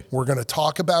 Totally. We're going to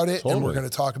talk about it, and we're Totally. going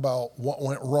to talk about what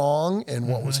went wrong and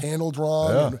what was handled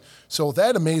wrong. Yeah. And so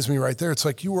that amazed me right there. It's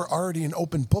like you were already an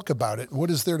open book about it.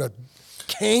 What is there to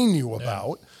cane you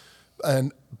about?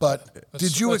 But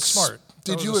did you that's smart.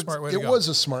 Did That you? was a smart way to It go. was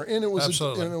a smart, and it was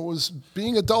Absolutely. and it was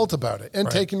being adult about it and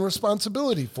Right. taking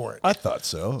responsibility for it. I thought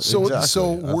so. So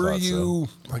Exactly. I were thought you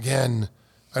again?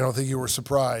 I don't think you were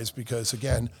surprised because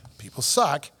again, people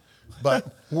suck.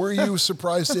 But were you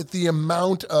surprised at the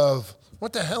amount of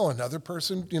what the hell? Another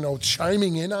person,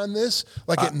 chiming in on this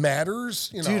like it matters.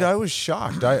 Dude, I was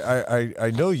shocked.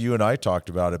 I know you and I talked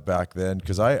about it back then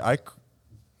because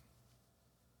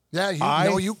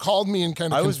you called me and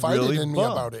kind I of was confided really in me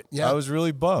bummed. about it. Yeah, I was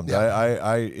really bummed.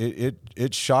 Yeah.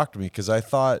 It shocked me because I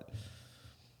thought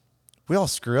we all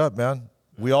screw up, man.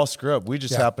 We all screw up. We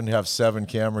just happened to have 7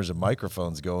 cameras and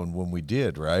microphones going when we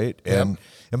did, right? And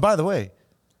by the way,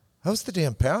 I was the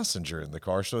damn passenger in the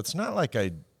car, so it's not like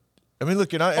I mean,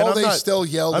 look, and I'm they not, still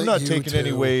yelled I'm at not you, taking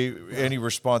too. any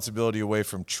responsibility away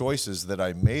from choices that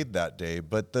I made that day,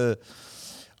 but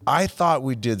I thought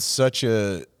we did such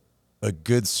a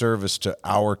good service to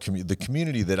our community, the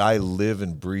community that I live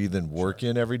and breathe and work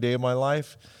in every day of my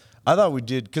life. I thought we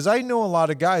did, because I know a lot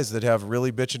of guys that have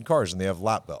really bitchin' cars and they have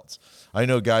lap belts. I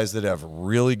know guys that have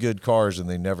really good cars and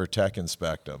they never tech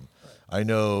inspect them. I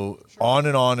know on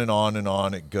and on and on and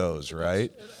on it goes,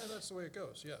 right? And that's the way it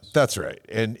goes, yes. That's right.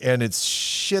 And it's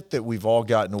shit that we've all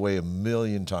gotten away a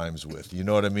million times with. You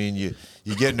know what I mean? You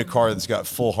get in a car that's got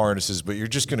full harnesses, but you're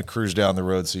just going to cruise down the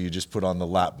road, so you just put on the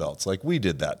lap belts like we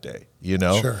did that day,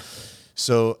 Sure.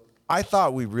 So I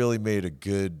thought we really made a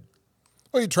good...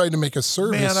 Well, you tried to make a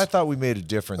service. Man, I thought we made a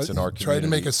difference in our community. Tried to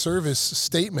make a service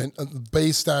statement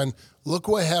based on, look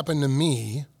what happened to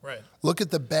me. Right. Look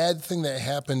at the bad thing that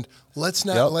happened. Let's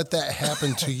not let that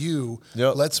happen to you.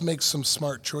 Yep. Let's make some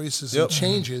smart choices Yep. and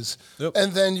changes. Yep.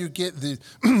 And then you get the,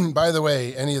 by the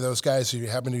way, any of those guys who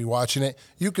happen to be watching it,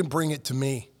 you can bring it to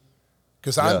me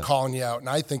because I'm Yeah. calling you out and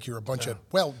I think you're a bunch of,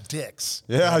 dicks.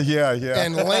 Yeah.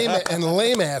 And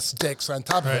lame ass dicks on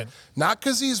top of Right. it. Not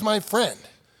because he's my friend,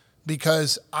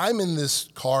 because I'm in this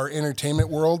car entertainment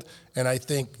world and I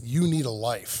think you need a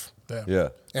life. Yeah.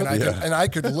 And I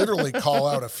could literally call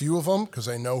out a few of them because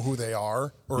I know who they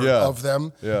are or Yeah. of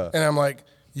them. Yeah. And I'm like,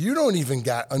 you don't even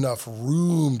got enough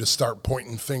room to start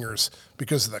pointing fingers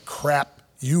because of the crap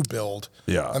you build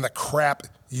Yeah. and the crap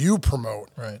you promote.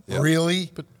 Right. Yeah.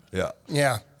 Really? Yeah.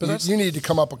 Yeah. But You need to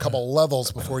come up a couple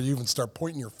levels before you even start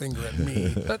pointing your finger at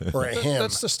me or at him.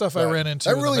 That's the stuff I ran into.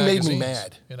 That in the really made me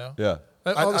magazines, mad. Yeah.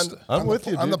 I'm with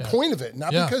you, on the dude. point of it,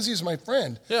 not Yeah. because he's my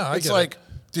friend. Yeah, I it's get like, it.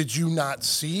 did you not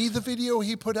see the video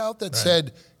he put out that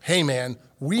said, "Hey, man,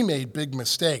 we made big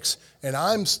mistakes, and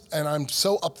I'm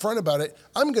so upfront about it.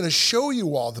 I'm going to show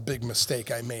you all the big mistake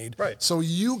I made, Right. so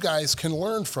you guys can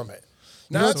learn from it."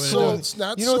 Not what's so cool? it's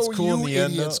not You know so what's cool in you the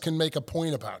end, idiots though? can make a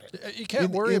point about it. You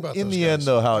can't worry about in those the guys. end,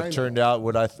 though, how I it turned out,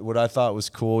 what I thought was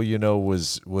cool,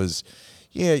 was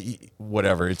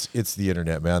whatever. It's the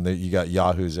internet, man. You got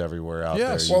yahoos everywhere out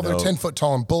Yes. there. Well, they're 10 foot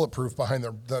tall and bulletproof behind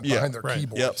their right.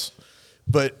 keyboards.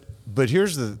 But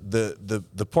here's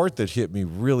the part that hit me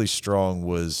really strong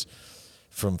was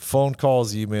from phone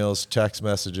calls, emails, text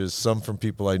messages, some from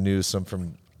people I knew, some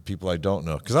from people I don't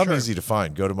know. Because I'm easy to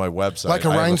find. Go to my website. Like a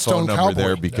I have rhinestone phone number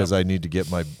there cowboy. because I need to get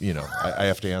my, I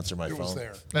have to answer my It phone. was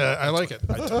there. I like it.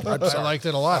 I liked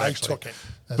it a lot. I Actually. took it.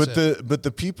 But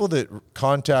the people that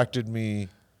contacted me,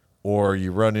 or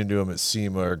you run into them at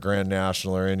SEMA or Grand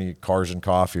National or any Cars and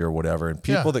Coffee or whatever, and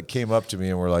people that came up to me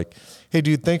and were like, "Hey,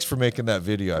 dude, thanks for making that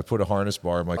video. I put a harness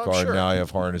bar in my car, sure. and now I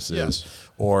have harnesses, Yes.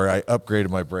 or I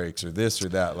upgraded my brakes, or this or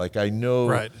that." Like I know,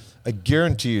 Right. I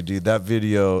guarantee you, dude, that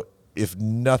video, if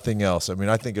nothing else, I mean,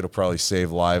 I think it'll probably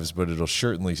save lives, but it'll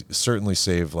certainly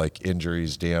save like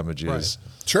injuries, damages.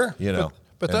 Sure. You know.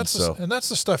 But And that's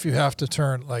the stuff you have to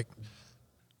turn like.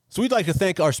 So we'd like to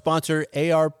thank our sponsor,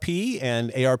 ARP and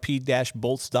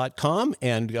ARP-bolts.com.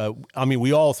 And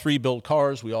we all three build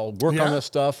cars. We all work Yeah. on this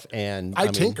stuff. And I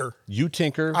tinker. You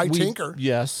tinker. I tinker.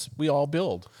 Yes, we all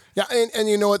build. Yeah, and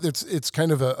you know what? It's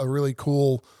kind of a really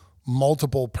cool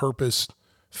multiple purpose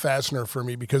fastener for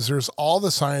me because there's all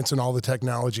the science and all the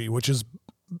technology, which is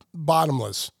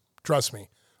bottomless. Trust me.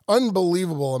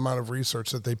 Unbelievable amount of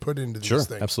research that they put into these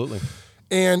things. Absolutely.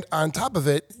 And on top of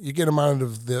it, you get them out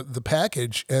of the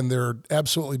package, and they're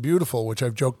absolutely beautiful. Which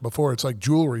I've joked before, it's like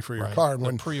jewelry for your car. And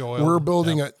when we're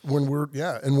building when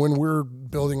we're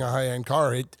building a high end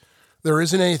car, there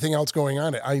isn't anything else going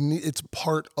on it. It's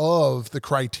part of the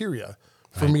criteria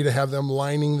for me to have them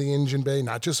lining the engine bay,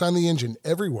 not just on the engine,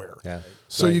 everywhere. Yeah.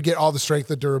 So you get all the strength,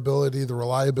 the durability, the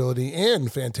reliability, and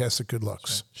fantastic good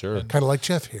looks. Sure. Kind of like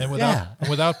Jeff here. And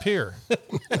without peer.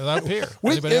 Without peer.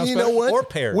 And you know what? Or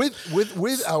pear.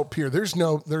 Without peer, there's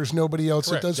nobody else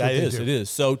that does what they do. It is.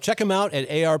 So check them out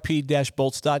at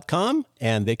arp-bolts.com,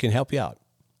 and they can help you out.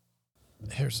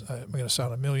 I'm going to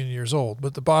sound a million years old,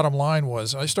 but the bottom line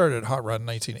was I started at Hot Rod in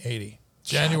 1980.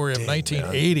 January of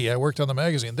 1980, man. I worked on the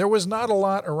magazine. There was not a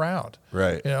lot around,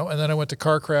 right? And then I went to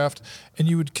CarCraft, and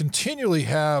you would continually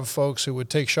have folks who would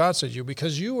take shots at you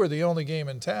because you were the only game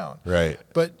in town, right?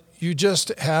 But you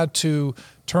just had to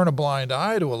turn a blind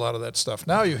eye to a lot of that stuff.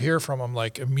 Now you hear from them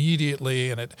like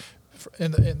immediately, and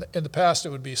in the past it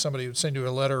would be somebody would send you a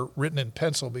letter written in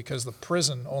pencil because the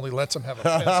prison only lets them have a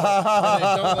pencil, and they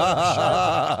don't let them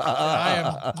sharpen.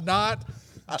 I am not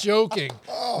joking.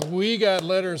 We got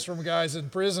letters from guys in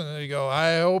prison, and they go,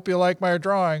 "I hope you like my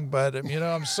drawing, but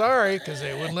I'm sorry because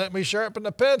they wouldn't let me sharpen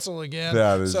the pencil again."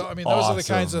 So I mean, those are the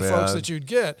kinds of folks that you'd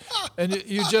get, and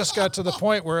you just got to the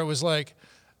point where it was like,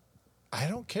 I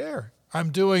don't care.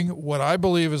 I'm doing what I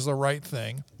believe is the right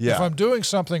thing. Yeah. If I'm doing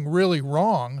something really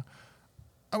wrong,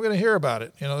 I'm going to hear about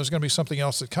it. There's going to be something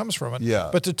else that comes from it. Yeah.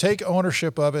 But to take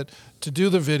ownership of it, to do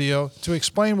the video, to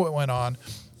explain what went on,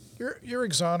 you're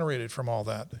exonerated from all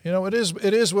that.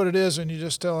 It is what it is, and you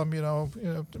just tell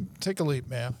them, take a leap,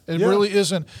 man. It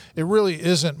really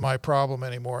isn't my problem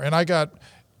anymore. And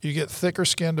you get thicker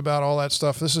skinned about all that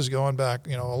stuff. This is going back,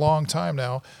 a long time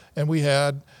now, and we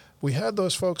had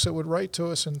those folks that would write to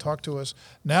us and talk to us.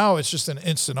 Now it's just an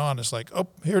instant on. It's like, oh,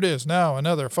 here it is now,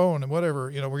 another phone and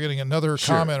whatever. We're getting another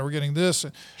comment, or we're getting this,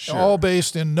 all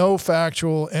based in no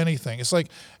factual anything. It's like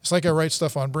I write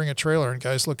stuff on Bring a Trailer, and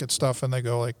guys look at stuff and they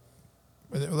go like,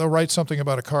 they'll write something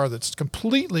about a car that's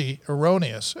completely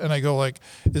erroneous, and I go like,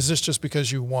 is this just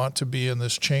because you want to be in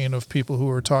this chain of people who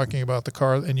are talking about the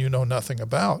car and you know nothing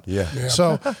about? Yeah.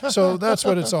 So that's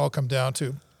what it's all come down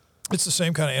to. It's the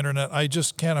same kind of internet. I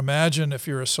just can't imagine if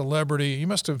you're a celebrity. You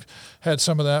must have had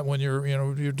some of that when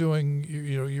you're doing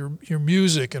your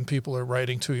music and people are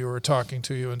writing to you or talking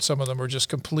to you, and some of them are just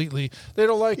completely, they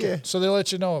don't like it, so they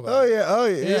let you know about it. Oh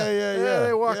yeah.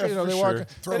 They walk, they walk.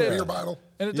 Throw a beer bottle.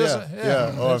 And it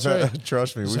doesn't. Right.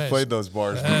 Trust me, we played those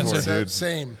bars before, dude.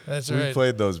 Same. That's right. We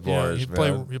played those bars,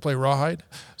 man. You play Rawhide.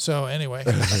 So anyway,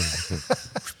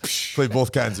 play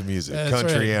both kinds of music,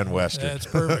 country and western. That's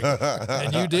perfect.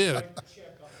 And you did.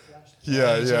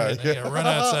 Yeah. Run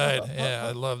Outside. Yeah,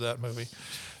 I love that movie.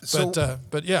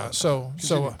 But yes.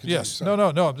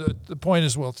 No. The point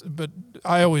is, but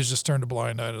I always just turned a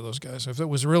blind eye to those guys. If it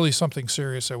was really something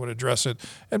serious, I would address it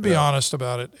and be honest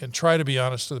about it, and try to be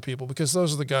honest to the people, because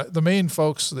those are the main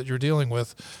folks that you're dealing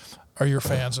with are your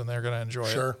fans, and they're going to enjoy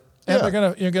it.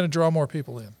 And you're going to draw more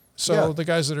people in. So the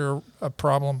guys that are a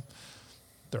problem,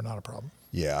 they're not a problem.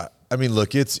 Yeah, I mean,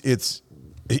 look, it's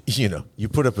you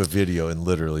put up a video, and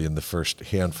literally in the first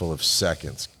handful of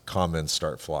seconds, comments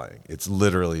start flying. It's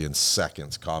literally in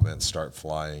seconds, comments start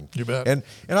flying. You bet. And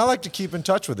I like to keep in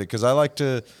touch with it, because I like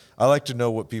to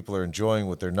know what people are enjoying,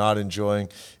 what they're not enjoying.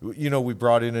 We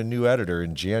brought in a new editor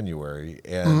in January,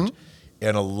 and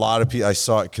a lot of people, I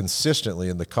saw it consistently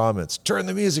in the comments, turn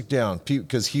the music down,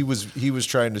 because he was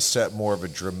trying to set more of a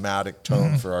dramatic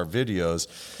tone for our videos.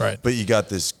 Right. But you got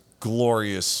this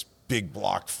glorious big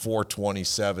block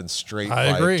 427 straight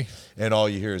I pipe, agree. and all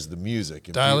you hear is the music.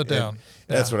 And Dial it down.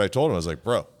 And that's what I told him. I was like,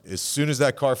 bro, as soon as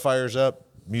that car fires up,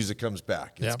 music comes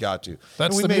back. It's got to.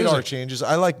 That's and we made our changes.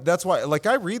 That's why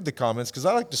I read the comments, because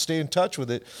I like to stay in touch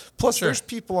with it. Plus, there's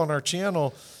people on our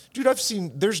channel. Dude,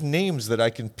 there's names that I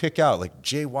can pick out, like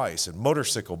Jay Weiss and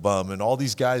Motorcycle Bum and all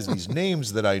these guys, these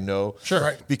names that I know.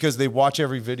 Because they watch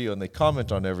every video and they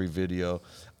comment on every video.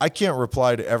 I can't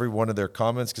reply to every one of their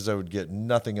comments because I would get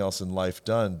nothing else in life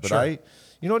done. But I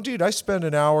spend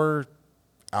an hour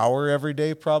every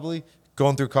day probably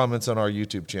going through comments on our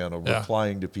YouTube channel,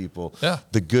 replying to people. Yeah.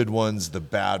 The good ones, the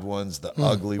bad ones, the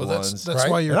ugly ones. That's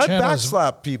why your channel I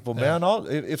backslap people, man.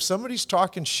 If somebody's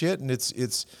talking shit and if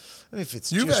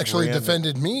it's you've just actually random,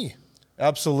 defended me.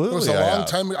 Absolutely. It was a long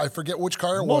time. I forget which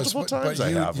car it was. Multiple times but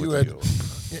I have with you.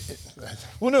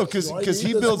 Well, no, because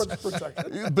he builds,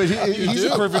 but he's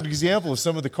a perfect example of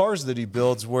some of the cars that he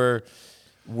builds where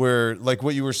like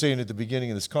what you were saying at the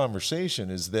beginning of this conversation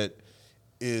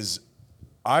is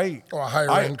I Or a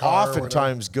higher-end car or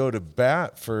oftentimes go to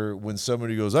bat for when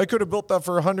somebody goes, I could have built that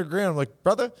for $100,000. I'm like,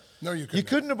 brother, No, you couldn't. You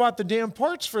couldn't have bought the damn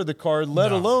parts for the car,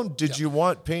 let alone did you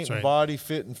want paint and right. body,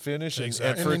 fit and finish, and for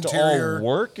And it to interior. all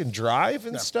work and drive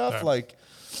and stuff. Yeah. Like,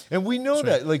 and we know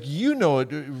that, like, you know it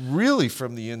really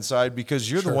from the inside because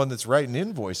you're the one that's writing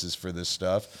invoices for this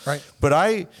stuff. Right. But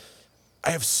I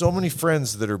have so many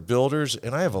friends that are builders,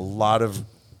 and I have a lot of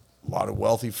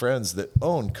wealthy friends that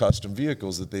own custom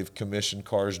vehicles that they've commissioned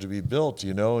cars to be built,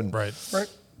 you know, and Right. Right.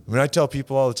 I mean, I tell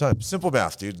people all the time, simple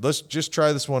math, dude. Let's just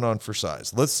try this one on for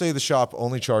size. Let's say the shop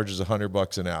only charges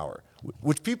 $100 an hour,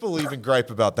 which people even gripe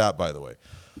about that, by the way.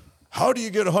 How do you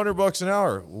get $100 an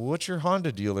hour? What's your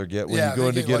Honda dealer get when you go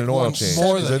in to get an oil change?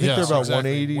 More 'Cause than- I think they're yes, about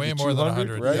exactly. 180 Way to more than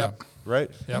 200, 100, right? yeah. Right?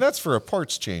 Yep. And that's for a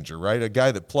parts changer, right? A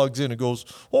guy that plugs in and goes,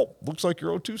 oh, looks like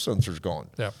your O2 sensor's gone.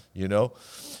 Yeah. You know?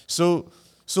 So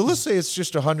let's say it's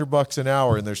just $100 an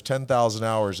hour and there's 10,000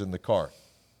 hours in the car.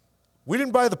 We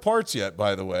didn't buy the parts yet,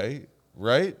 by the way,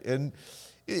 right? And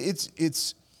I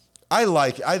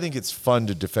think it's fun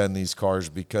to defend these cars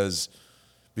because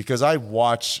I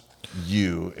watch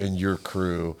you and your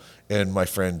crew and my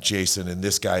friend Jason and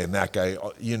this guy and that guy,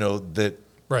 you know, that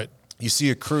Right. you see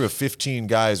a crew of 15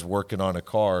 guys working on a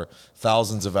car,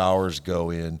 thousands of hours go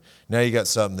in. Now you got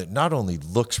something that not only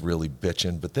looks really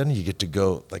bitchin', but then you get to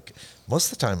go, like,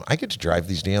 most of the time I get to drive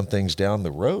these damn things down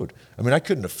the road. I mean, I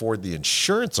couldn't afford the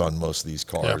insurance on most of these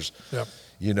cars, Yep.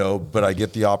 you know, but I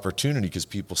get the opportunity because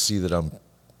people see that I'm,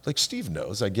 like Steve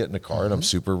knows, I get in a car and I'm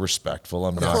super respectful.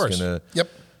 I'm not course. going to, Yep.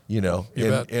 you know, You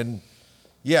bet. and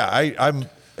yeah, I'm,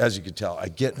 as you can tell, I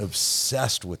get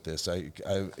obsessed with this.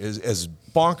 As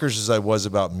bonkers as I was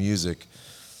about music,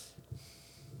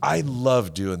 I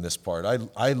love doing this part.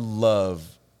 I love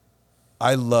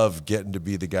getting to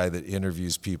be the guy that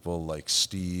interviews people like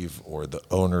Steve or the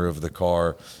owner of the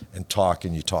car and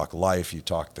you talk life, you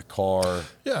talk the car.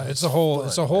 Yeah, it's a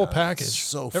whole package. It's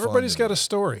so fun Everybody's to got me. a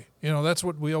story. You know, that's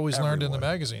what we always learned in the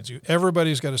Everyone. magazines.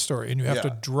 Everybody's got a story, and you have to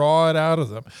Yeah. draw it out of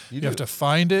them. You have do. to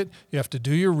find it. You have to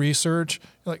do your research.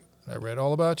 You're like, I read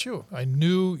all about you. I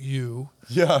knew you.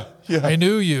 Yeah, yeah. I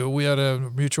knew you. We had a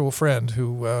mutual friend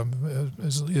who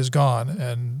is gone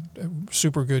and a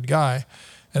super good guy,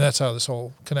 and that's how this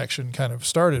whole connection kind of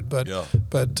started. But Yeah.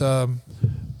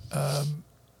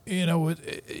 you know,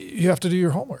 you have to do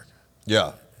your homework.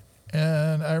 Yeah.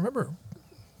 And I remember,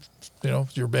 you know,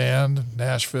 your band,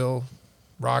 Nashville,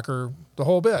 rocker, the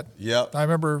whole bit. Yep. I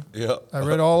remember. Yep. I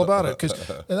read all about it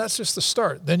and that's just the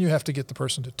start. Then you have to get the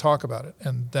person to talk about it,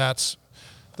 and that's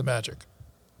the magic.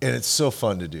 And it's so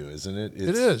fun to do, isn't it?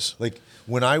 It is. Like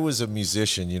when I was a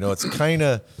musician, you know, it's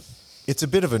a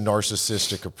bit of a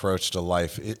narcissistic approach to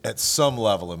life at some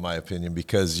level, in my opinion,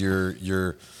 because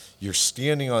you're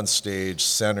standing on stage,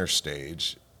 center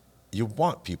stage. You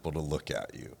want people to look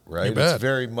at you, right? You bet. It's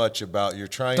very much about you're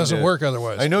trying Doesn't to work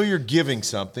otherwise. I know you're giving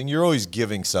something. You're always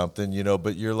giving something, you know,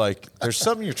 but you're like, there's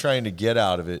something you're trying to get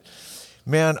out of it.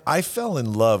 Man, I fell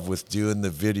in love with doing the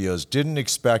videos. Didn't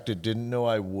expect it, didn't know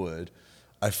I would.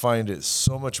 I find it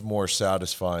so much more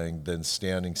satisfying than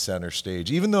standing center stage,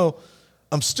 even though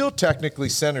I'm still technically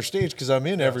center stage because I'm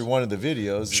in every one of the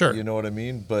videos. Sure. You know what I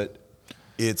mean? But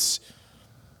it's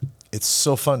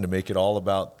so fun to make it all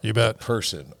about You bet. the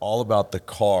person, all about the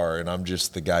car, and I'm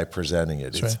just the guy presenting it.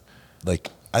 It's right. like,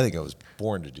 I think I was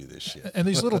born to do this shit. And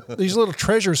these little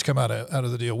treasures come out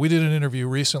of the deal. We did an interview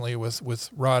recently with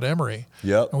Rod Emery.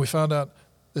 Yep. And we found out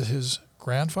that his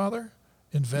grandfather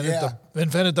invented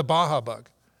Yeah. the Baja bug.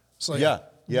 It's like,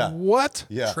 Yeah. What?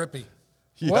 Yeah. Trippy.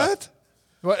 Yeah. What?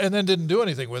 Well, and then didn't do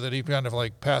anything with it. He kind of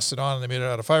like passed it on, and they made it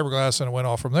out of fiberglass, and it went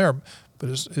off from there. But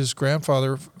his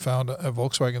grandfather found a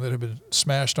Volkswagen that had been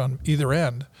smashed on either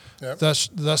end. Yep.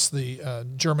 Thus the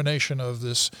germination of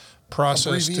this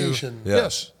process Abbreviation. to Yeah.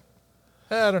 yes.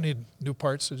 I don't need new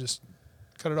parts, so just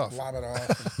cut it off. Lob it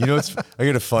off. You know, I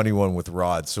got a funny one with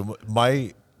Rod. So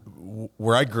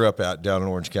where I grew up at down in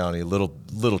Orange County, a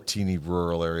little teeny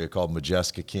rural area called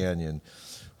Majeska Canyon.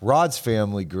 Rod's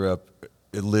family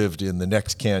lived in the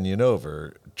next canyon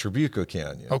over, Trabuco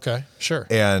Canyon. Okay, sure.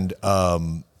 And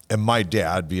my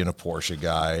dad being a Porsche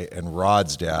guy, and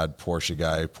Rod's dad, Porsche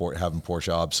guy, having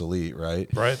Porsche obsolete, right?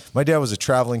 Right. My dad was a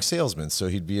traveling salesman, so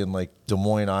he'd be in like Des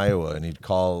Moines, Iowa, and he'd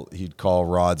call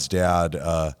Rod's dad,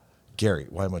 Gary.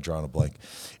 Why am I drawing a blank?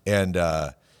 And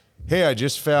hey, I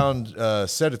just found a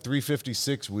set of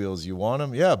 356 wheels. You want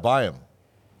them? Yeah, buy them.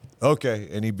 Okay,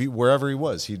 and he'd be wherever he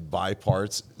was. He'd buy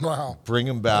parts, Wow. bring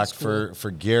them back That's for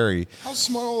Gary. How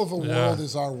small of a world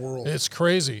is our world? It's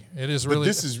crazy. It is really. but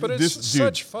it's this, dude,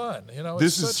 such fun. You know,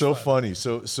 This it's is such so fun.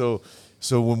 funny.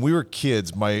 So when we were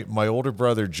kids, my older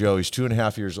brother Joe, he's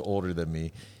 2.5 years older than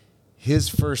me. his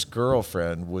first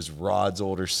girlfriend was Rod's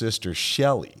older sister,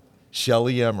 Shelly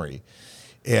Emery.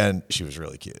 And she was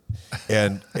really cute.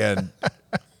 And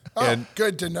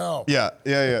Good to know. Yeah.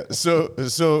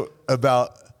 So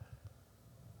about,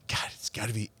 God, it's got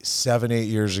to be 7-8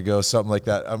 years ago, something like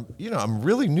that. I'm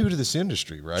really new to this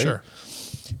industry, right? Sure.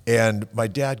 And my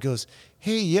dad goes,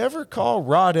 "Hey, you ever call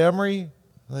Rod Emery?"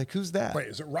 Like, who's that? Wait,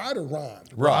 is it Rod or Ron?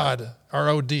 Rod,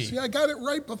 R-O-D. See, I got it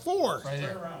right before. Right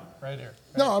here. Right here.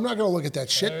 No, I'm not going to look at that There it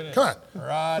shit. is. Come on.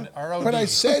 Rod, R-O-D. But I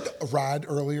said Rod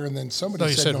earlier, and then somebody No,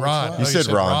 you said no, it's Ron. Ron. You said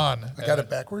Ron. I got it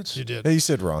backwards? You did. Hey, you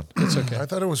said Ron. It's okay. I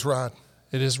thought it was Rod.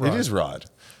 It is Rod. It is Rod.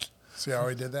 See how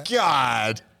I did that?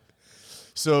 God.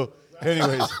 So,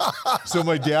 anyways, so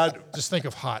my dad Just think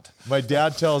of hot.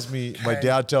 tells me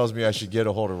I should get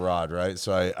a hold of Rod, right?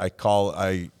 So I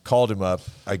called him up.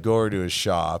 I go over to his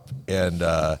shop, and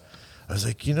I was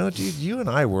like, dude, you and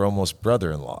I were almost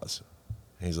brother-in-laws.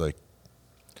 And he's like,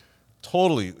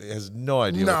 totally has no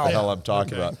idea what No. the hell I'm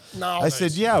talking about. No. I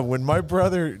said, yeah, when my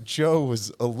brother Joe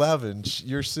was 11,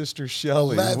 your sister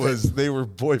Shelly 11. they were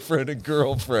boyfriend and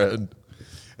girlfriend.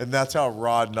 And that's how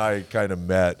Rod and I kind of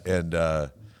met. And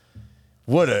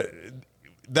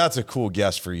that's a cool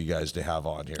guest for you guys to have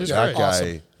on here. He's That great. guy.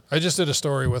 Awesome. I just did a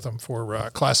story with him for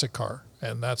Classic Car,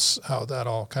 and that's how that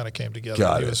all kind of came together.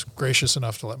 Got he it. was gracious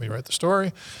enough to let me write the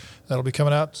story. That'll be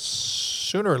coming out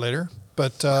sooner or later.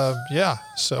 But yeah,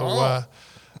 so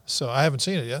I haven't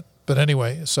seen it yet. But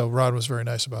anyway, so Rod was very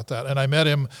nice about that, and I met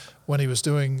him when he was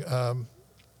doing.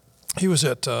 He was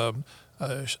at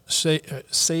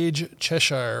Sage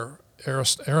Cheshire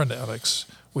Aeronautics,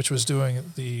 which was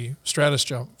doing the Stratus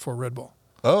jump for Red Bull.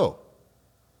 Oh,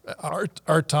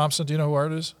 Art Thompson, do you know who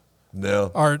Art is?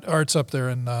 no. Art's up there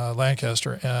in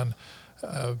Lancaster, and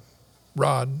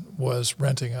Rod was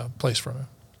renting a place from him,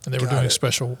 and they were Got doing it.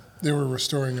 special. They were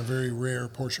restoring a very rare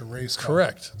Porsche race car.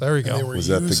 Correct. There you And they go. were Was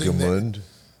that the using Gemund?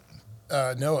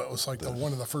 No, it was like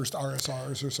one of the first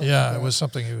RSRs or something. Yeah, like it that. was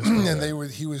something he was. And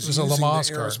he was was a using Le Mans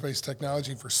the car. aerospace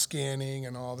technology for scanning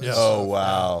and all this. Yes. Oh,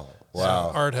 wow.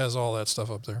 Wow. Art has all that stuff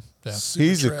up there. Yeah. Super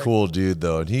He's a track. cool dude,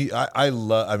 though, and I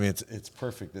love. I mean, it's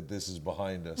perfect that this is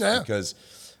behind us Yeah. because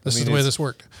This I is mean, the way it's- this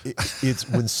worked. It's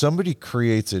when somebody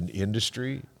creates an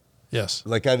industry, Yes.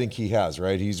 like I think he has,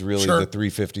 right? He's really Sure. the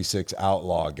 356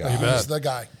 outlaw guy. You bet. He's the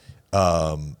guy.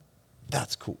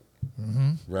 That's cool,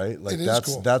 Mm-hmm. right? Like It is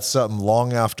that's cool. that's something.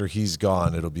 Long after he's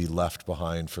gone, it'll be left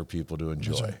behind for people to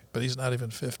enjoy. That's right. But he's not even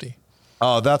 50.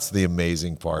 Oh, that's the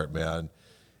amazing part, man.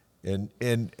 And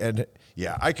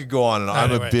yeah, I could go on and on. I'm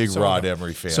a Anyway, big so Rod are we.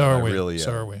 Emery fan. So are I we. really am.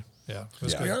 So are we. Yeah. It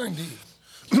was Yeah. We good. are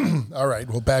indeed. All right.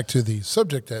 Well, back to the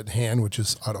subject at hand, which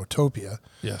is Autotopia.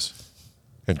 Yes.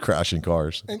 And crashing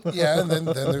cars. And, yeah, and then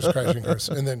there's crashing cars,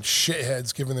 and then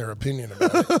shitheads giving their opinion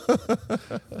about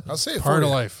it. I'll say it Part for of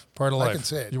you. life. Part of life. I can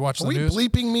say it. You watch Are the we news?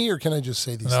 bleeping me, or can I just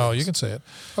say these things? No, you can say it.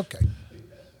 Okay.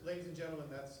 Ladies and gentlemen,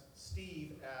 that's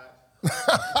Steve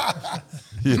at.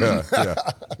 Yeah.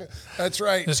 That's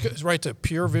right. It's right to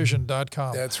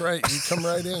purevision.com. That's right. You come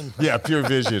right in. Yeah, Pure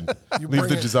Vision. Leave bring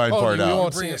the it- design Oh, part you out.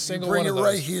 won't Bring see a it. single You bring one it of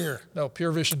right those. here. No,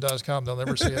 purevision.com. They'll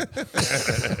never see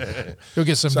it. You'll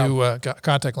get some new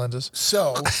contact lenses.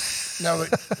 So, now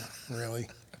that, really,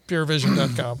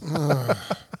 Purevision.com.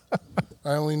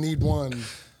 I only need one.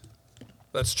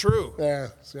 That's true. You Yeah.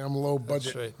 See, I'm low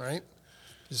budget, right. right?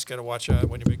 just got to watch out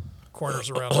when you make corners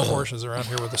around the Porsches around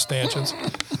here with the stanchions.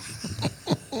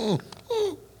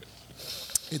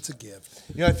 It's a gift.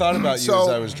 Yeah, I thought about you So- as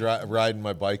I was riding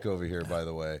my bike over here. By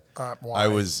the way, Why? I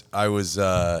was.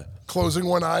 Closing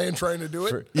one eye and trying to do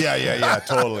it. Yeah,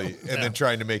 totally. And then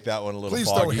trying to make that one a little Please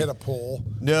foggy. don't hit a pole.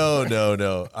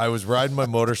 No. I was riding my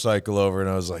motorcycle over, and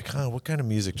I was like, what kind of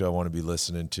music do I want to be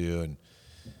listening to? And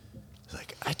I was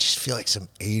like, I just feel like some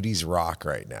 80s rock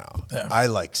right now. Yeah. I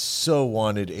so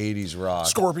wanted 80s rock.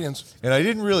 Scorpions. And I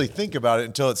didn't really think about it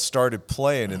until it started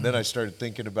playing, and then I started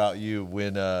thinking about you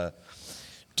when,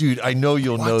 dude, I know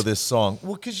you'll know this song.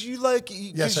 Well, because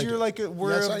Yes, I you're do. like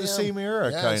we're Yes, of I the am. same era,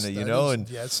 Yes, kind of, that know. is- And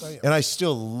yes, I am. and I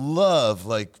still love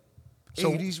like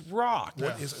So- 80s rock.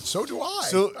 What is it? So do I.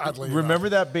 So oddly remember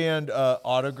enough. that band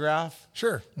Autograph?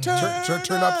 Sure.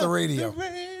 Turn up the radio.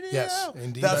 Yes,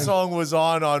 indeed. That song was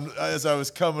on as I was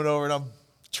coming over, and I'm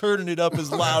turning it up as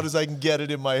loud as I can get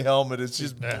it in my helmet. It's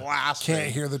just blasting.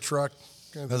 Can't hear the truck.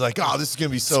 I was like, oh, this is gonna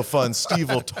be so fun. Steve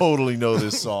will totally know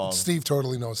this song. Steve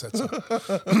totally knows that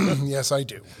song. Yes, I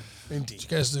do. Indeed. You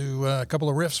guys do a couple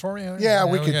of riffs for me? Yeah,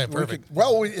 we okay, could. perfect.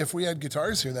 Well, if we had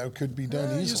guitars here, that could be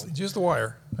done Use, easily. use the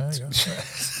wire. There you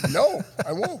go. No,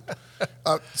 I won't.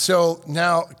 So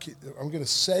now I'm going to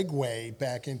segue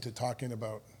back into talking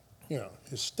about,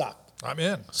 his stuff. I'm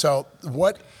in. So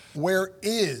where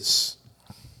is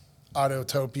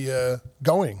Autotopia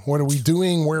going? What are we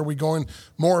doing? Where are we going?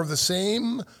 More of the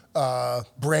same?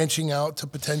 Branching out to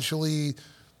potentially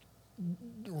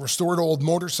restored old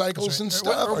motorcycles and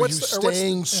stuff? Are you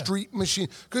staying street machine?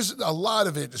 Because a lot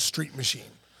of it is street machine.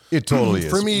 It totally is.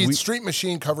 For me, street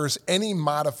machine covers any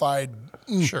modified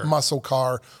muscle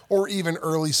car or even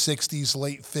early 60s,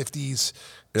 late 50s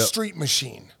street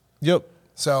machine. Yep.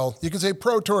 So you can say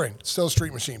pro touring, still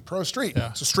street machine. Pro street,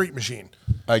 it's a street machine.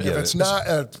 I get it. If it's not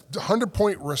a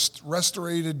 100-point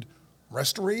restorated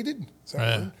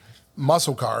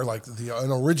muscle car, like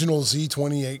an original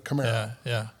Z28 Camaro.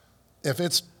 Yeah. If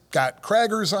it's got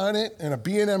Craggers on it and a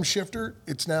B&M shifter,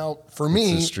 it's now, for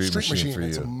me, street machine. For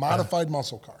it's a you. modified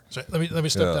muscle car. So let me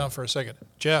step down for a second.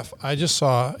 Jeff, I just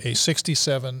saw a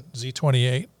 67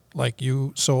 Z28 like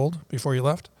you sold before you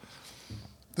left.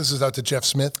 This is out to Jeff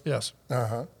Smith? Yes.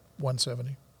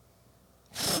 170.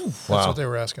 That's Wow. what they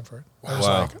were asking for it. I was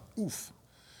Wow. like, oof.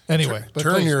 Anyway.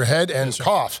 Turn your head and That's right.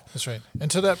 cough. That's right.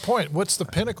 And to that point, what's the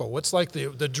pinnacle? What's like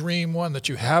the dream one that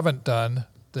you haven't done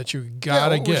that you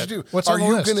gotta what would get? you do? What's Are on the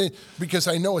you list? gonna? Because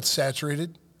I know it's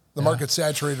saturated. The market's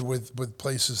saturated with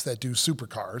places that do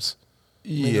supercars. I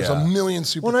mean, there's a million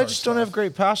supercars. Well, I just don't have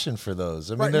great passion for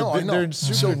those. I mean, Right, they're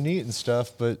super neat and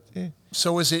stuff, but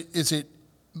So is it?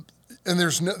 And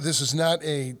this is not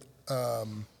a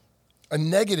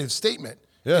negative statement.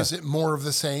 Yeah. Is it more of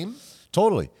the same?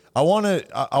 totally. I want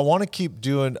to keep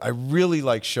doing. I really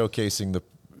like showcasing the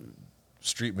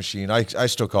street machine. I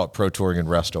still call it pro touring and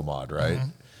resto mod, right?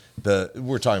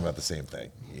 We're talking about the same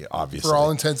thing, obviously. For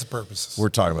all intents and purposes. We're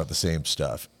talking about the same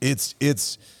stuff. It's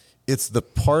the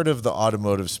part of the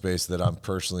automotive space that I'm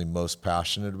personally most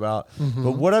passionate about.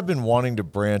 But what I've been wanting to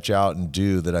branch out and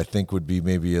do that I think would be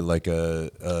maybe like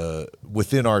a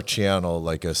within our channel,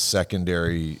 like a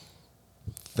secondary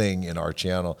thing in our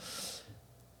channel.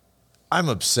 I'm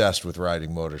obsessed with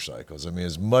riding motorcycles. I mean,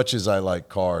 as much as I like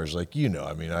cars, like,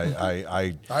 I mean,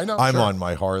 I know, I'm sure. on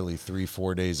my Harley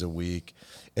 3-4 days a week.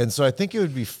 And so I think it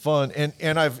would be fun.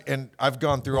 And I've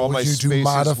gone through all my Would you spaces do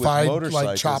modified with motorcycles.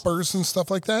 like choppers and stuff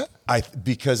like that?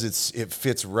 Because it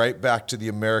fits right back to the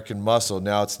American muscle.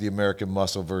 Now it's the American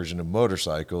muscle version of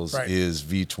motorcycles is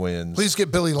V twins. Please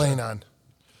get Billy Lane on.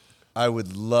 I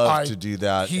would love to do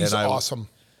that. He's awesome.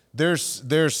 There's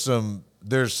some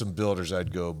builders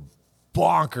I'd go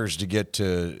bonkers to get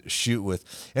to shoot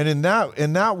with. And in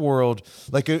that world,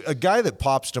 like a guy that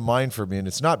pops to mind for me, and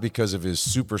it's not because of his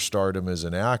superstardom as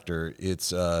an actor, it's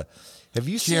have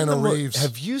you seen Keanu Reeves.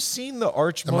 Have you seen the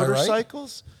Arch Am I right?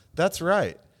 motorcycles? That's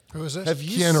right. Who is this? Have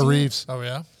you Keanu seen, Reeves. Oh,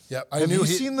 yeah? Yeah, Have you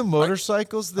seen the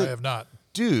motorcycles that I have not.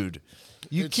 Dude,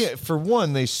 you can't. For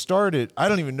one, they started. I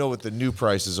don't even know what the new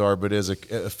prices are, but as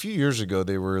a few years ago,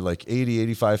 they were like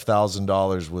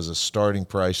 $85,000 was a starting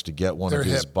price to get one of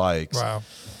his bikes. Wow.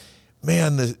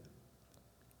 Man,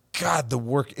 the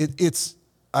work. It's.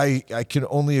 I can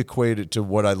only equate it to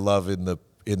what I love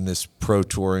in this pro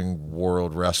touring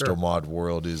world, resto mod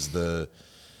world, is the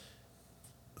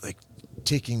like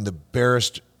taking the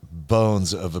barest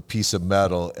bones of a piece of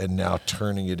metal and now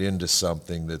turning it into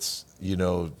something that's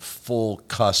full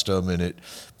custom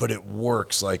but it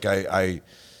works. Like that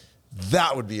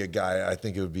would be a guy, I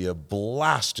think it would be a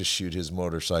blast to shoot his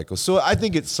motorcycle. So I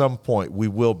think at some point we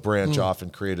will branch off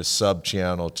and create a sub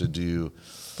channel to do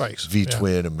Bikes.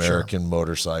 V-twin Yeah, American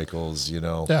motorcycles,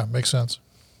 Yeah, makes sense.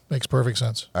 Makes perfect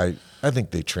sense. I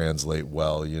think they translate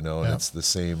well, and it's the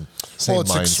same Well,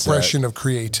 it's mindset. expression of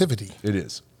creativity. It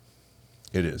is.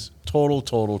 It is.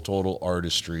 Total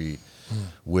artistry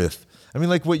with, I mean,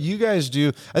 like what you guys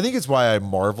do. I think it's why I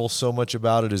marvel so much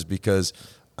about it is because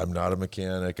I'm not a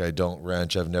mechanic. I don't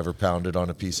wrench. I've never pounded on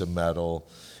a piece of metal.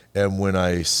 And when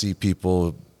I see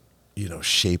people,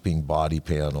 shaping body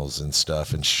panels and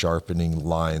stuff and sharpening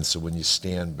lines. So when you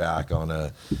stand back on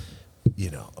on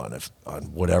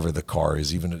whatever the car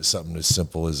is, even if it's something as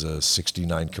simple as a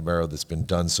 69 Camaro that's been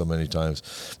done so many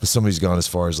times, but somebody's gone as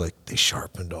far as like they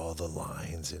sharpened all the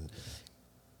lines and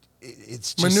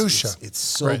it's just, minutia. It's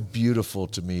so beautiful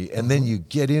to me. And then you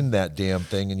get in that damn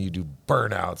thing and you do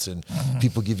burnouts and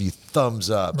people give you thumbs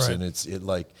ups and it's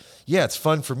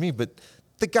fun for me, but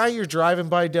the guy you're driving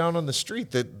by down on the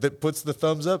street that puts the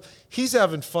thumbs up, he's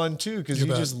having fun too because he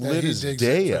just lit his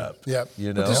day up. Yep.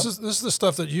 But this is the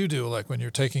stuff that you do, like when you're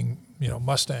taking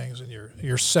Mustangs and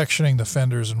you're sectioning the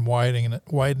fenders and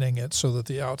widening it so that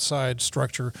the outside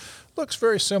structure looks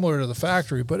very similar to the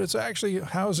factory, but it's actually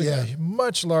housing a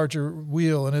much larger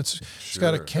wheel and it's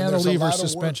got a cantilever There's a lot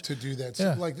suspension of work to do that.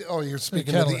 Yeah. Like, you're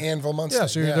speaking of the Anvil Mustang. Yeah,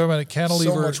 so you're talking about a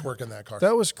cantilever. So much work in that car.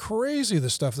 That was crazy,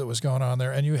 the stuff that was going on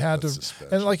there, and you had to,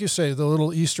 and like you say, the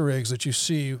little Easter eggs that you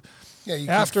see you keep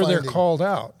after they're finding. called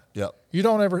out. Yep.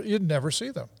 You'd never see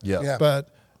them. Yep. Yeah. But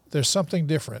there's something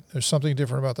different. There's something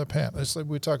different about the pan. It's like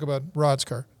we talk about Rod's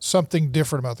car. Something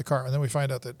different about the car, and then we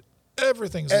find out that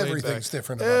everything's laid back.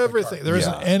 Different about the car. Everything. There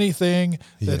isn't anything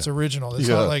that's original. It's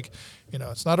not like,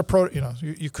 it's not a pro.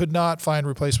 You could not find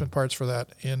replacement parts for that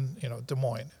in Des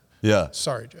Moines. Yeah.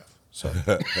 Sorry, Jeff. So,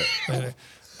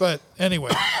 but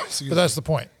anyway, but that's the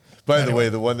point. By the way,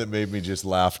 the one that made me just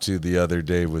laugh too the other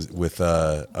day was with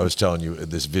I was telling you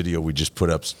this video we just put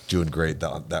up's doing great,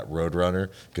 that Roadrunner,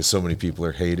 because so many people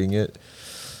are hating it.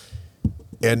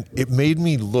 And it made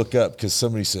me look up because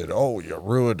somebody said, "Oh, you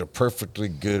ruined a perfectly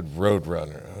good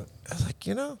Roadrunner." I was like,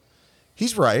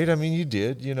 he's right. I mean, you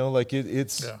did. Like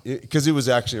it's because it was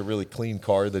actually a really clean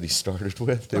car that he started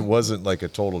with. It wasn't like a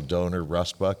total donor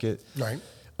rust bucket. Right.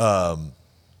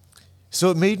 So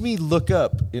it made me look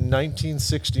up in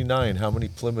 1969 how many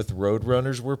Plymouth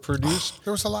Roadrunners were produced.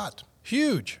 There was a lot.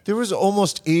 Huge. There was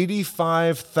almost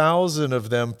 85,000 of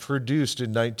them produced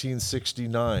in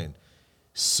 1969.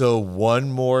 So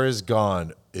one more is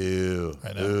gone. Ew.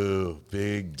 I know. Ooh,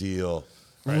 big deal.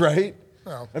 Right?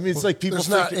 Well, I mean, it's like people There's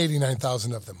not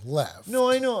 89,000 of them left.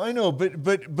 No, I know,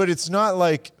 but it's not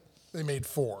like They made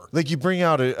 4. like you bring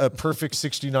out a perfect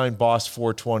 69 Boss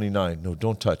 429. No,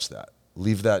 don't touch that.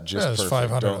 Leave that just there's perfect.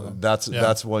 500 Don't- of them.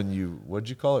 That's one what'd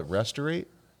you call it? Restorate?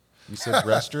 You said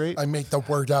restorate? I make the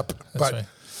word up, but right.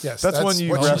 yes, That's one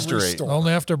you what restorate. restore.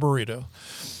 Only after burrito.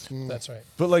 That's right.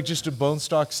 But like just a bone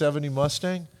stock 70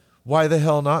 Mustang, why the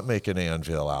hell not make an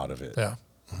anvil out of it? Yeah.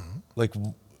 Like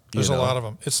There's a lot of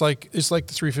them. It's like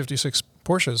the 356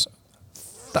 Porsches.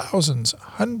 Thousands,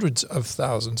 hundreds of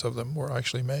thousands of them were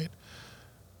actually made.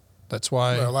 That's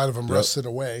why. A lot of them rusted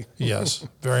away. Yes,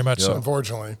 very much so.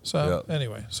 Unfortunately. So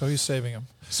anyway, so he's saving them.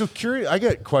 So curious, I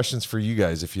got questions for you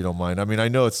guys if you don't mind. I mean, I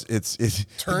know it's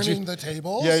Turning the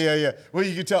tables. Yeah. Well,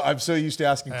 you can tell I'm so used to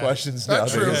asking questions now.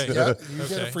 That's true. Okay. Yeah, you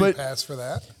get a free But- pass for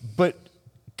that. But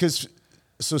because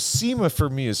SEMA for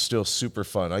me is still super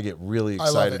fun. I get really love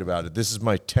excited it. about it. This is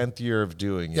my 10th year of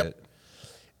doing Yep. it.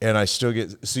 And I still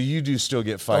get, so you do still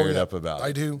get fired yeah. up about it.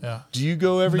 I do. Yeah. Do you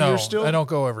go every No, year still? I don't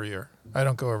go every year.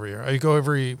 I go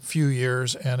every few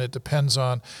years, and it depends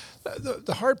on.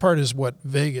 The hard part is what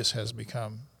Vegas has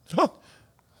become.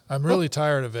 I'm really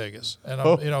tired of Vegas, and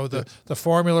the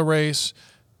formula race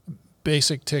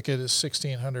basic ticket is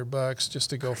 $1,600 just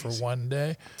to go for one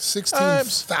day.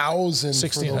 16,000.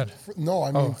 1,600. No,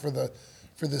 I mean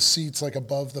for the seats like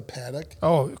above the paddock.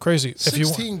 Oh, crazy! If you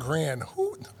 16 grand.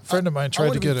 Who? friend of mine I tried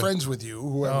want to be get friends with you.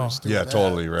 Whoever's doing Yeah, that.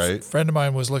 totally, right? friend of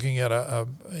mine was looking at a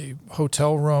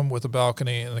hotel room with a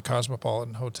balcony in the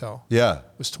Cosmopolitan Hotel. Yeah. It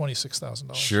was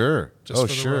 $26,000. Sure. Just Oh, for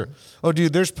the sure. room. Oh,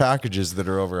 dude, there's packages that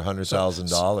are over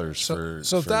 $100,000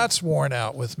 So for that's worn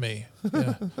out with me.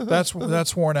 Yeah, that's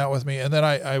worn out with me. And then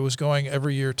I was going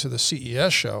every year to the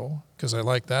CES show because I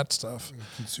like that stuff,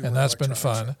 Consumer and that's been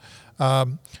electronics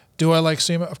fun. Do I like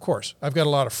SEMA? Of course. I've got a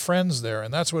lot of friends there,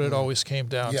 and that's what it always came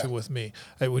down Yeah. to with me.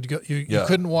 I would go. You Yeah.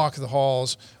 couldn't walk the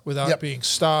halls without Yep. being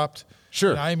stopped. Sure.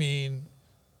 And I mean,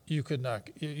 you could not.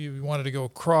 You wanted to go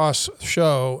cross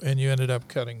show, and you ended up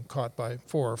getting caught by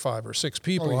 4 or 5 or 6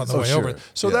 people on the way over. sure.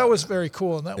 So Yeah. that was very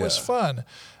cool, and that was Yeah.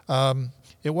 fun.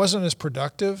 It wasn't as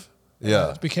productive.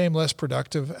 Yeah. It became less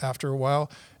productive after a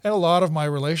while, and a lot of my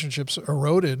relationships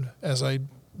eroded as I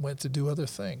went to do other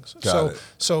things. Got it.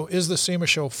 So is the SEMA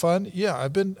show fun? Yeah,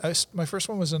 my first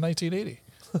one was in 1980.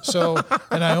 So,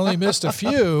 and I only missed a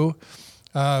few.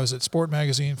 I was at Sport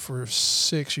Magazine for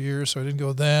 6 years, so I didn't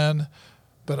go then.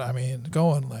 But I mean,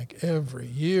 going like every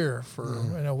year for,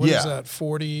 what is Yeah. that,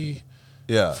 40,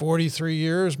 Yeah. 43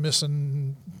 years,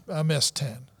 I missed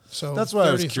 10. So That's why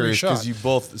I was 33 curious because shot. you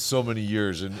both so many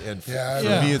years, and for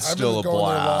Yeah, me it's I've still a been going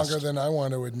blast. there longer than I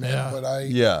want to admit, Yeah.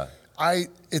 but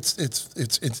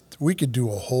it's we could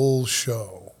do a whole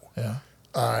show Yeah.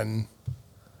 on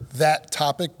that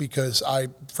topic because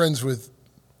I'm friends with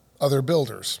other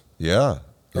builders, Yeah,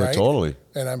 yeah, right? totally.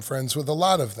 and I'm friends with a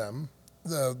lot of them,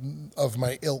 of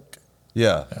my ilk,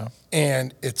 Yeah.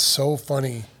 and it's so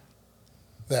funny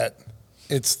that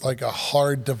it's like a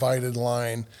hard divided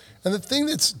line. And the thing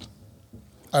that's,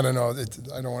 I don't know,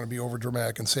 I don't want to be over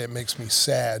dramatic and say it makes me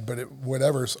sad, but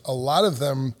whatever's, a lot of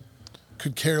them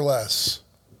could care less.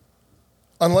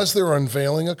 Unless they're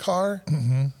unveiling a car,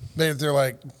 they're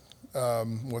like,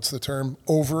 what's the term?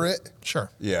 Over it.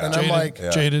 Sure. Yeah. And Jaded. I'm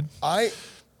like, Jaded. I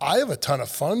have a ton of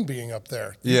fun being up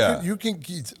there. Yeah. You can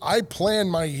I plan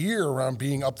my year around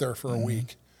being up there for a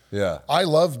week. Yeah. I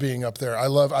love being up there.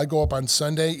 I go up on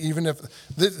Sunday, even if,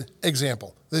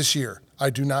 example, this year, I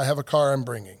do not have a car I'm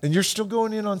bringing. And you're still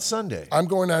going in on Sunday. I'm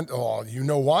going on. Oh, you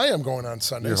know why I'm going on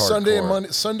Sunday? You're Sunday and hardcore. Monday.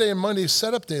 Sunday and Monday is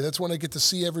setup day. That's when I get to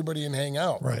see everybody and hang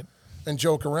out, Right. and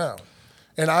joke around.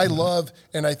 And I love,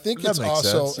 and I think That it's makes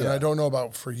also, sense, and yeah. I don't know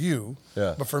about for you,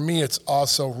 Yeah. but for me, it's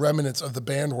also remnants of the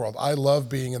band world. I love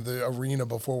being in the arena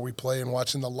before we play and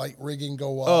watching the light rigging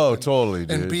go up. Oh, and, totally, And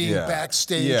dude. being Yeah.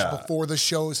 backstage Yeah. before the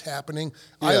show's happening.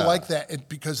 I Yeah. like that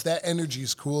because that energy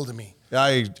is cool to me. I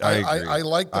agree. I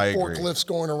like the I agree. forklifts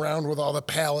going around with all the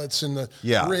pallets and the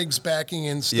Yeah. rigs backing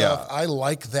and stuff. Yeah. I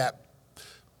like that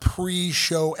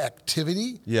pre-show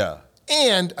activity. Yeah.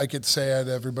 And I could say it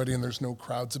to everybody, and there's no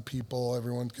crowds of people.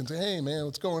 Everyone can say, "Hey, man,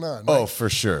 what's going on?" Oh, right? for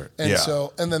sure. And yeah.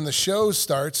 so, and then the show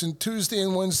starts, and Tuesday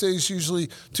and Wednesdays usually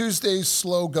Tuesdays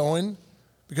slow going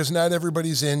because not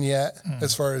everybody's in yet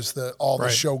as far as all the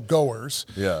Right. show goers.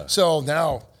 Yeah. So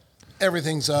now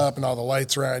everything's up and all the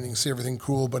lights are on, and you can see everything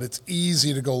cool, but it's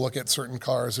easy to go look at certain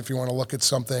cars if you want to look at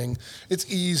something. It's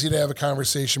easy to have a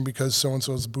conversation because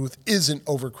so-and-so's booth isn't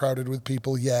overcrowded with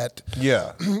people yet.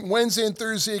 Yeah. Wednesday and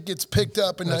Thursday it gets picked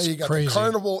up, and That's now you got crazy. the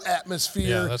carnival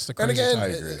atmosphere. Yeah, that's the and crazy again, time.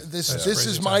 I agree. this That's this crazy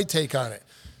is time. my take on it.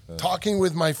 Talking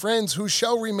with my friends who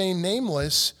shall remain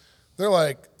nameless, they're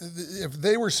like, if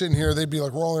they were sitting here, they'd be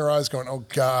like rolling their eyes, going, "Oh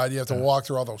God, you have to walk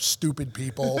through all those stupid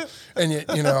people, and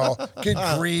you know, good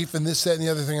grief, and this, that, and the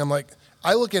other thing." I'm like,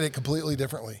 I look at it completely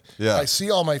differently. Yeah. I see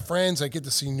all my friends. I get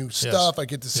to see new stuff. I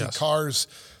get to see Yes. cars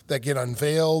that get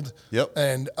unveiled. Yep.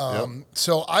 And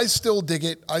so I still dig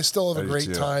it. I still have I a do great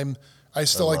too. time. I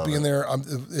still like being there.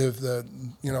 If the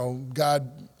God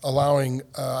allowing,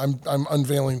 I'm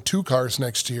unveiling 2 cars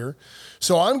next year,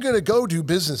 so I'm going to go do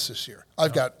business this year.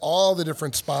 I've got all the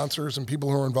different sponsors and people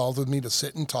who are involved with me to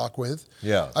sit and talk with.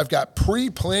 Yeah. I've got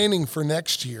pre-planning for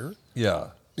next year Yeah.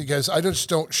 because I just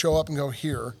don't show up and go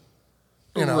here.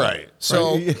 You know? Right.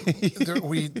 So Right.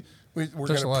 we're There's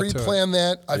going a to lot to it. pre-plan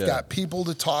that. I've Yeah. got people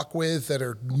to talk with that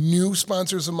are new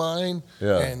sponsors of mine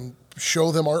Yeah. and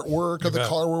show them artwork of the bet.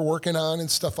 car we're working on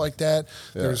and stuff like that.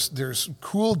 Yeah. There's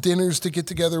cool dinners to get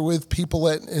together with people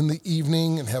in the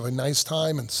evening and have a nice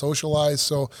time and socialize.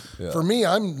 So Yeah. for me,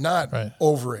 I'm not Right.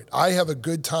 over it. I have a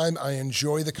good time. I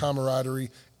enjoy the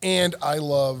camaraderie, and I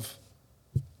love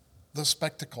the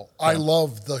spectacle. I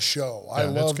love the show. I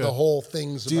Yeah, that's love the good. whole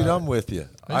things Dude, about I'm with you.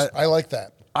 I like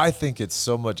that. I think it's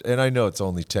so much, and I know it's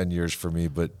only 10 years for me,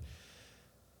 but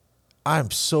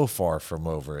I'm so far from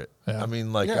over it. Yeah. I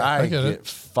mean, like Yeah, I I get get it.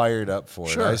 fired up for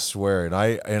Sure. it. I swear. And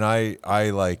I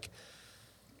like,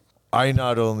 I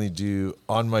not only do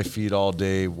on my feet all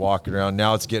day, walking around.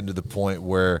 Now it's getting to the point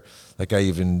where, like, I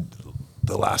even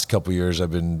the last couple of years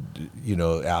I've been,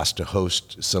 asked to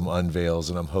host some unveils,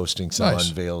 and I'm hosting some Nice.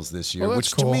 unveils this year, Well,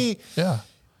 which that's cool. to me, Yeah.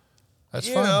 That's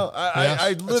you fun. know, Yes.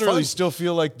 I literally fun. still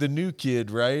feel like the new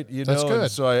kid, right? That's And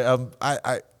good. so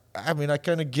I mean, I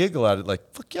kind of giggle at it, like,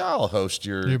 "Fuck yeah, I'll host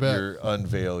your You bet. your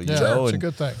unveil," Yeah, know. it's a And,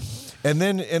 good thing.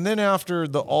 and then after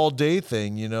the all day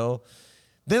thing,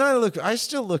 then I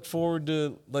still look forward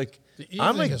to, like, The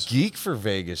I'm a evening is- geek for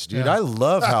Vegas, dude. Yeah. I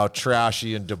love how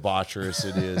trashy and debaucherous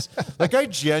it is. Like, I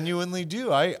genuinely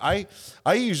do. I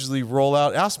usually roll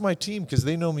out, ask my team, because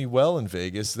they know me well in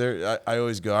Vegas. I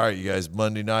always go, "All right, you guys,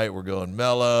 Monday night, we're going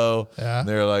mellow." Yeah. And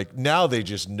they're like, now they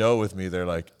just know with me. They're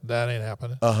like, That ain't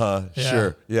happening. yeah.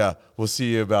 Sure. Yeah. We'll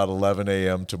see you about 11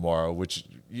 a.m. tomorrow, which,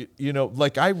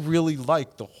 like, I really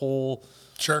like the whole,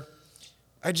 Sure.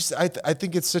 I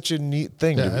think it's such a neat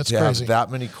thing Yeah, to it's have crazy. that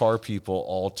many car people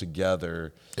all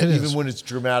together, It even is. when it's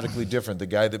dramatically different. The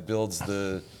guy that builds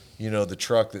the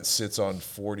truck that sits on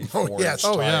 44 yes. inch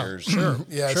Oh, yeah. tires. Sure.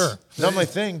 Yes. Sure. Not my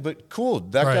thing, but cool.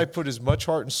 That guy Right. put as much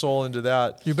heart and soul into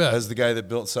that You bet. as the guy that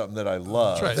built something that I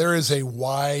love. That's right. There is a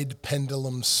wide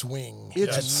pendulum swing.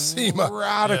 It's at SEMA.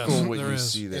 radical Yes, what there you is.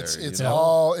 see there. It's you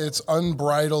know? it's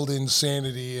unbridled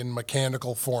insanity in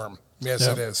mechanical form. Yes,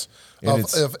 Yeah. it is. And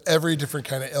Of every different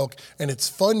kind of ilk. And it's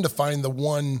fun to find the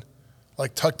one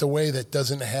like tucked away that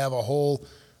doesn't have a whole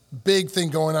big thing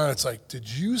going on. It's like, did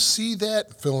you see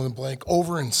that? Fill in the blank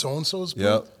over in so-and-so's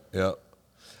booth? Yep.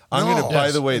 I'm No. going to, by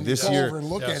Yes. the way, And this go year, over and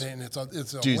look Yes. at it, and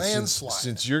it's a dude, landslide.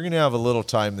 since you're going to have a little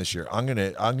time this year, I'm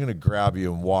gonna grab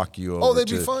you and walk you over. Oh, that'd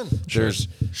be to- fun.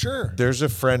 Sure. There's a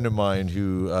friend of mine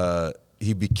who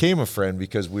he became a friend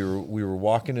because we were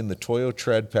walking in the Toyo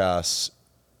Tread Pass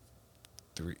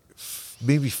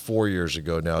maybe 4 years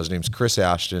ago now. His name's Chris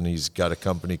Ashton. He's got a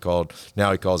company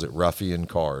now he calls it Ruffian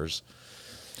Cars.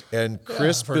 And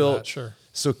Chris I've heard built that, sure.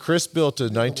 So Chris built a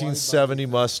 1970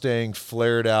 Mustang,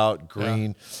 flared out,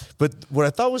 green. But what I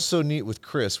thought was so neat with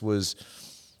Chris was,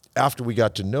 after we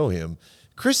got to know him,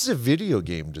 Chris is a video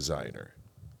game designer.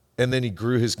 And then he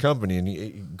grew his company, and he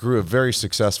grew a very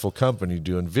successful company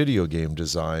doing video game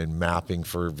design, mapping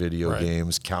for video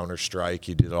games, Counter-Strike.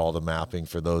 He did all the mapping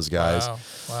for those guys.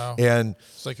 Wow. And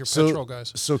It's like your petrol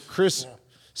guys. So Chris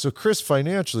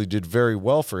financially did very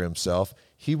well for himself.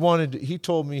 He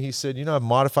told me, he said, I've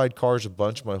modified cars a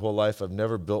bunch my whole life. I've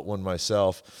never built one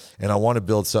myself. And I want to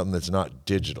build something that's not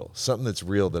digital, something that's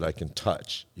real that I can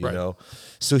touch, you know?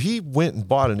 So he went and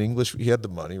bought he had the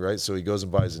money, right? So he goes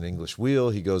and buys an English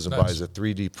wheel. He goes and buys a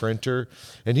 3D printer.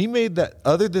 And he made that,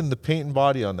 other than the paint and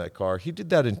body on that car, he did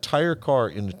that entire car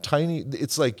in a tiny,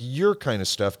 it's like your kind of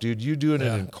stuff, dude. You doing it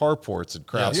in carports and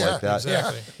crap like that.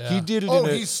 Exactly. Yeah. He did it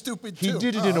he's stupid too. He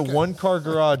did it in a one-car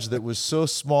garage that was so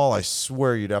small, I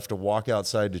swear you'd have to walk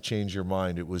outside to change your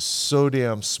mind. It was so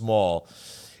damn small.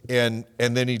 And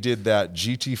then he did that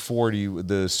GT40,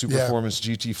 the Superformance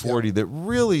GT40 that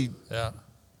really... Yeah.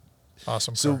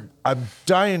 Awesome. So car. I'm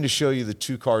dying to show you the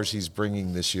 2 cars he's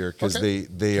bringing this year because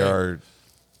they are...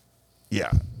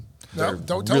 Yeah. No, they're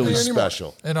don't tell really me anymore.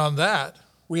 special. And on that,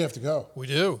 We have to go. we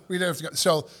do. We have to go.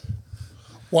 So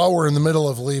while we're in the middle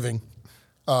of leaving,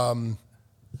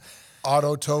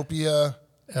 Autotopia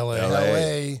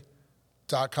LA.com.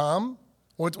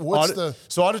 What's the...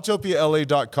 So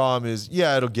autotopiala.com is,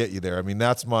 it'll get you there. I mean,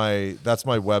 that's my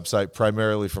website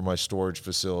primarily for my storage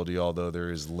facility, although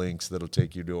there is links that'll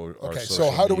take you to our Okay, social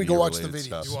so how do we go media watch the related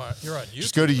videos? stuff. You're on YouTube.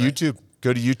 Just go to YouTube.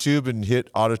 Go to YouTube and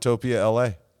hit Autotopia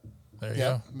LA. There you Yeah,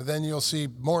 go. but then you'll see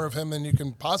more of him than you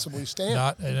can possibly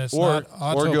stand. It's Or not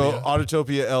Autotopia. go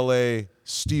Autotopia LA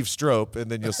Steve Strope, and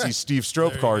then you'll see Steve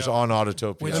Strope cars on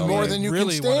Autotopia. Which LA. more than you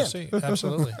really can want to stand. see.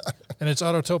 Absolutely. And it's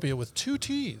Autotopia with 2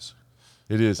 T's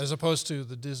It is. as opposed to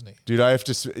the Disney. Dude, I have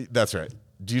to. That's right.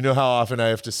 Do you know how often I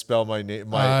have to spell my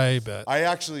name? I bet. I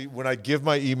actually, when I give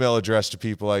my email address to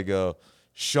people, I go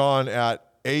Shawn at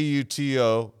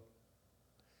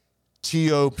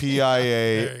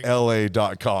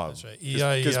AUTOTOPIALA.com. That's right.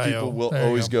 Because EIEIO. people will There you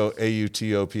always go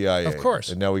AUTOPIA. Of course.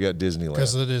 And now we got Disneyland,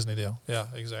 Because of the Disney deal. Yeah,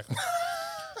 exactly.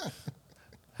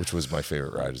 which was my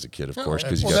favorite ride as a kid, of course,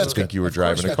 because Well, you got that's to think good. you were Of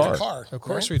course driving a got the car. Of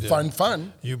course right? we did.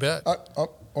 Fun. You bet.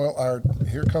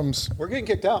 Here comes... We're getting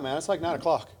kicked out, man. It's like 9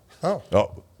 o'clock. Oh,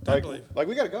 Like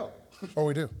we got to go.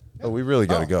 we do. Oh, we really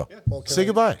got to go. Well, Say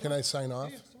goodbye. Can I sign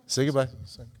off? Say goodbye.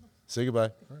 Say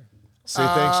goodbye. Say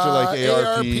thanks to like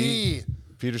ARP,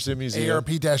 Petersen Museum.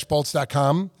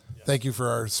 ARP-bolts.com. Thank you for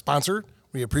our sponsor.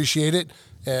 We appreciate it.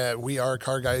 We are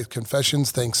Car Guy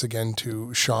Confessions. Thanks again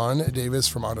to Shawn Davis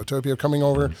from Autotopia coming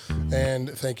over. And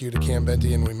thank you to Cam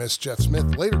Benty, and we miss Jeff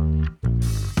Smith. Later.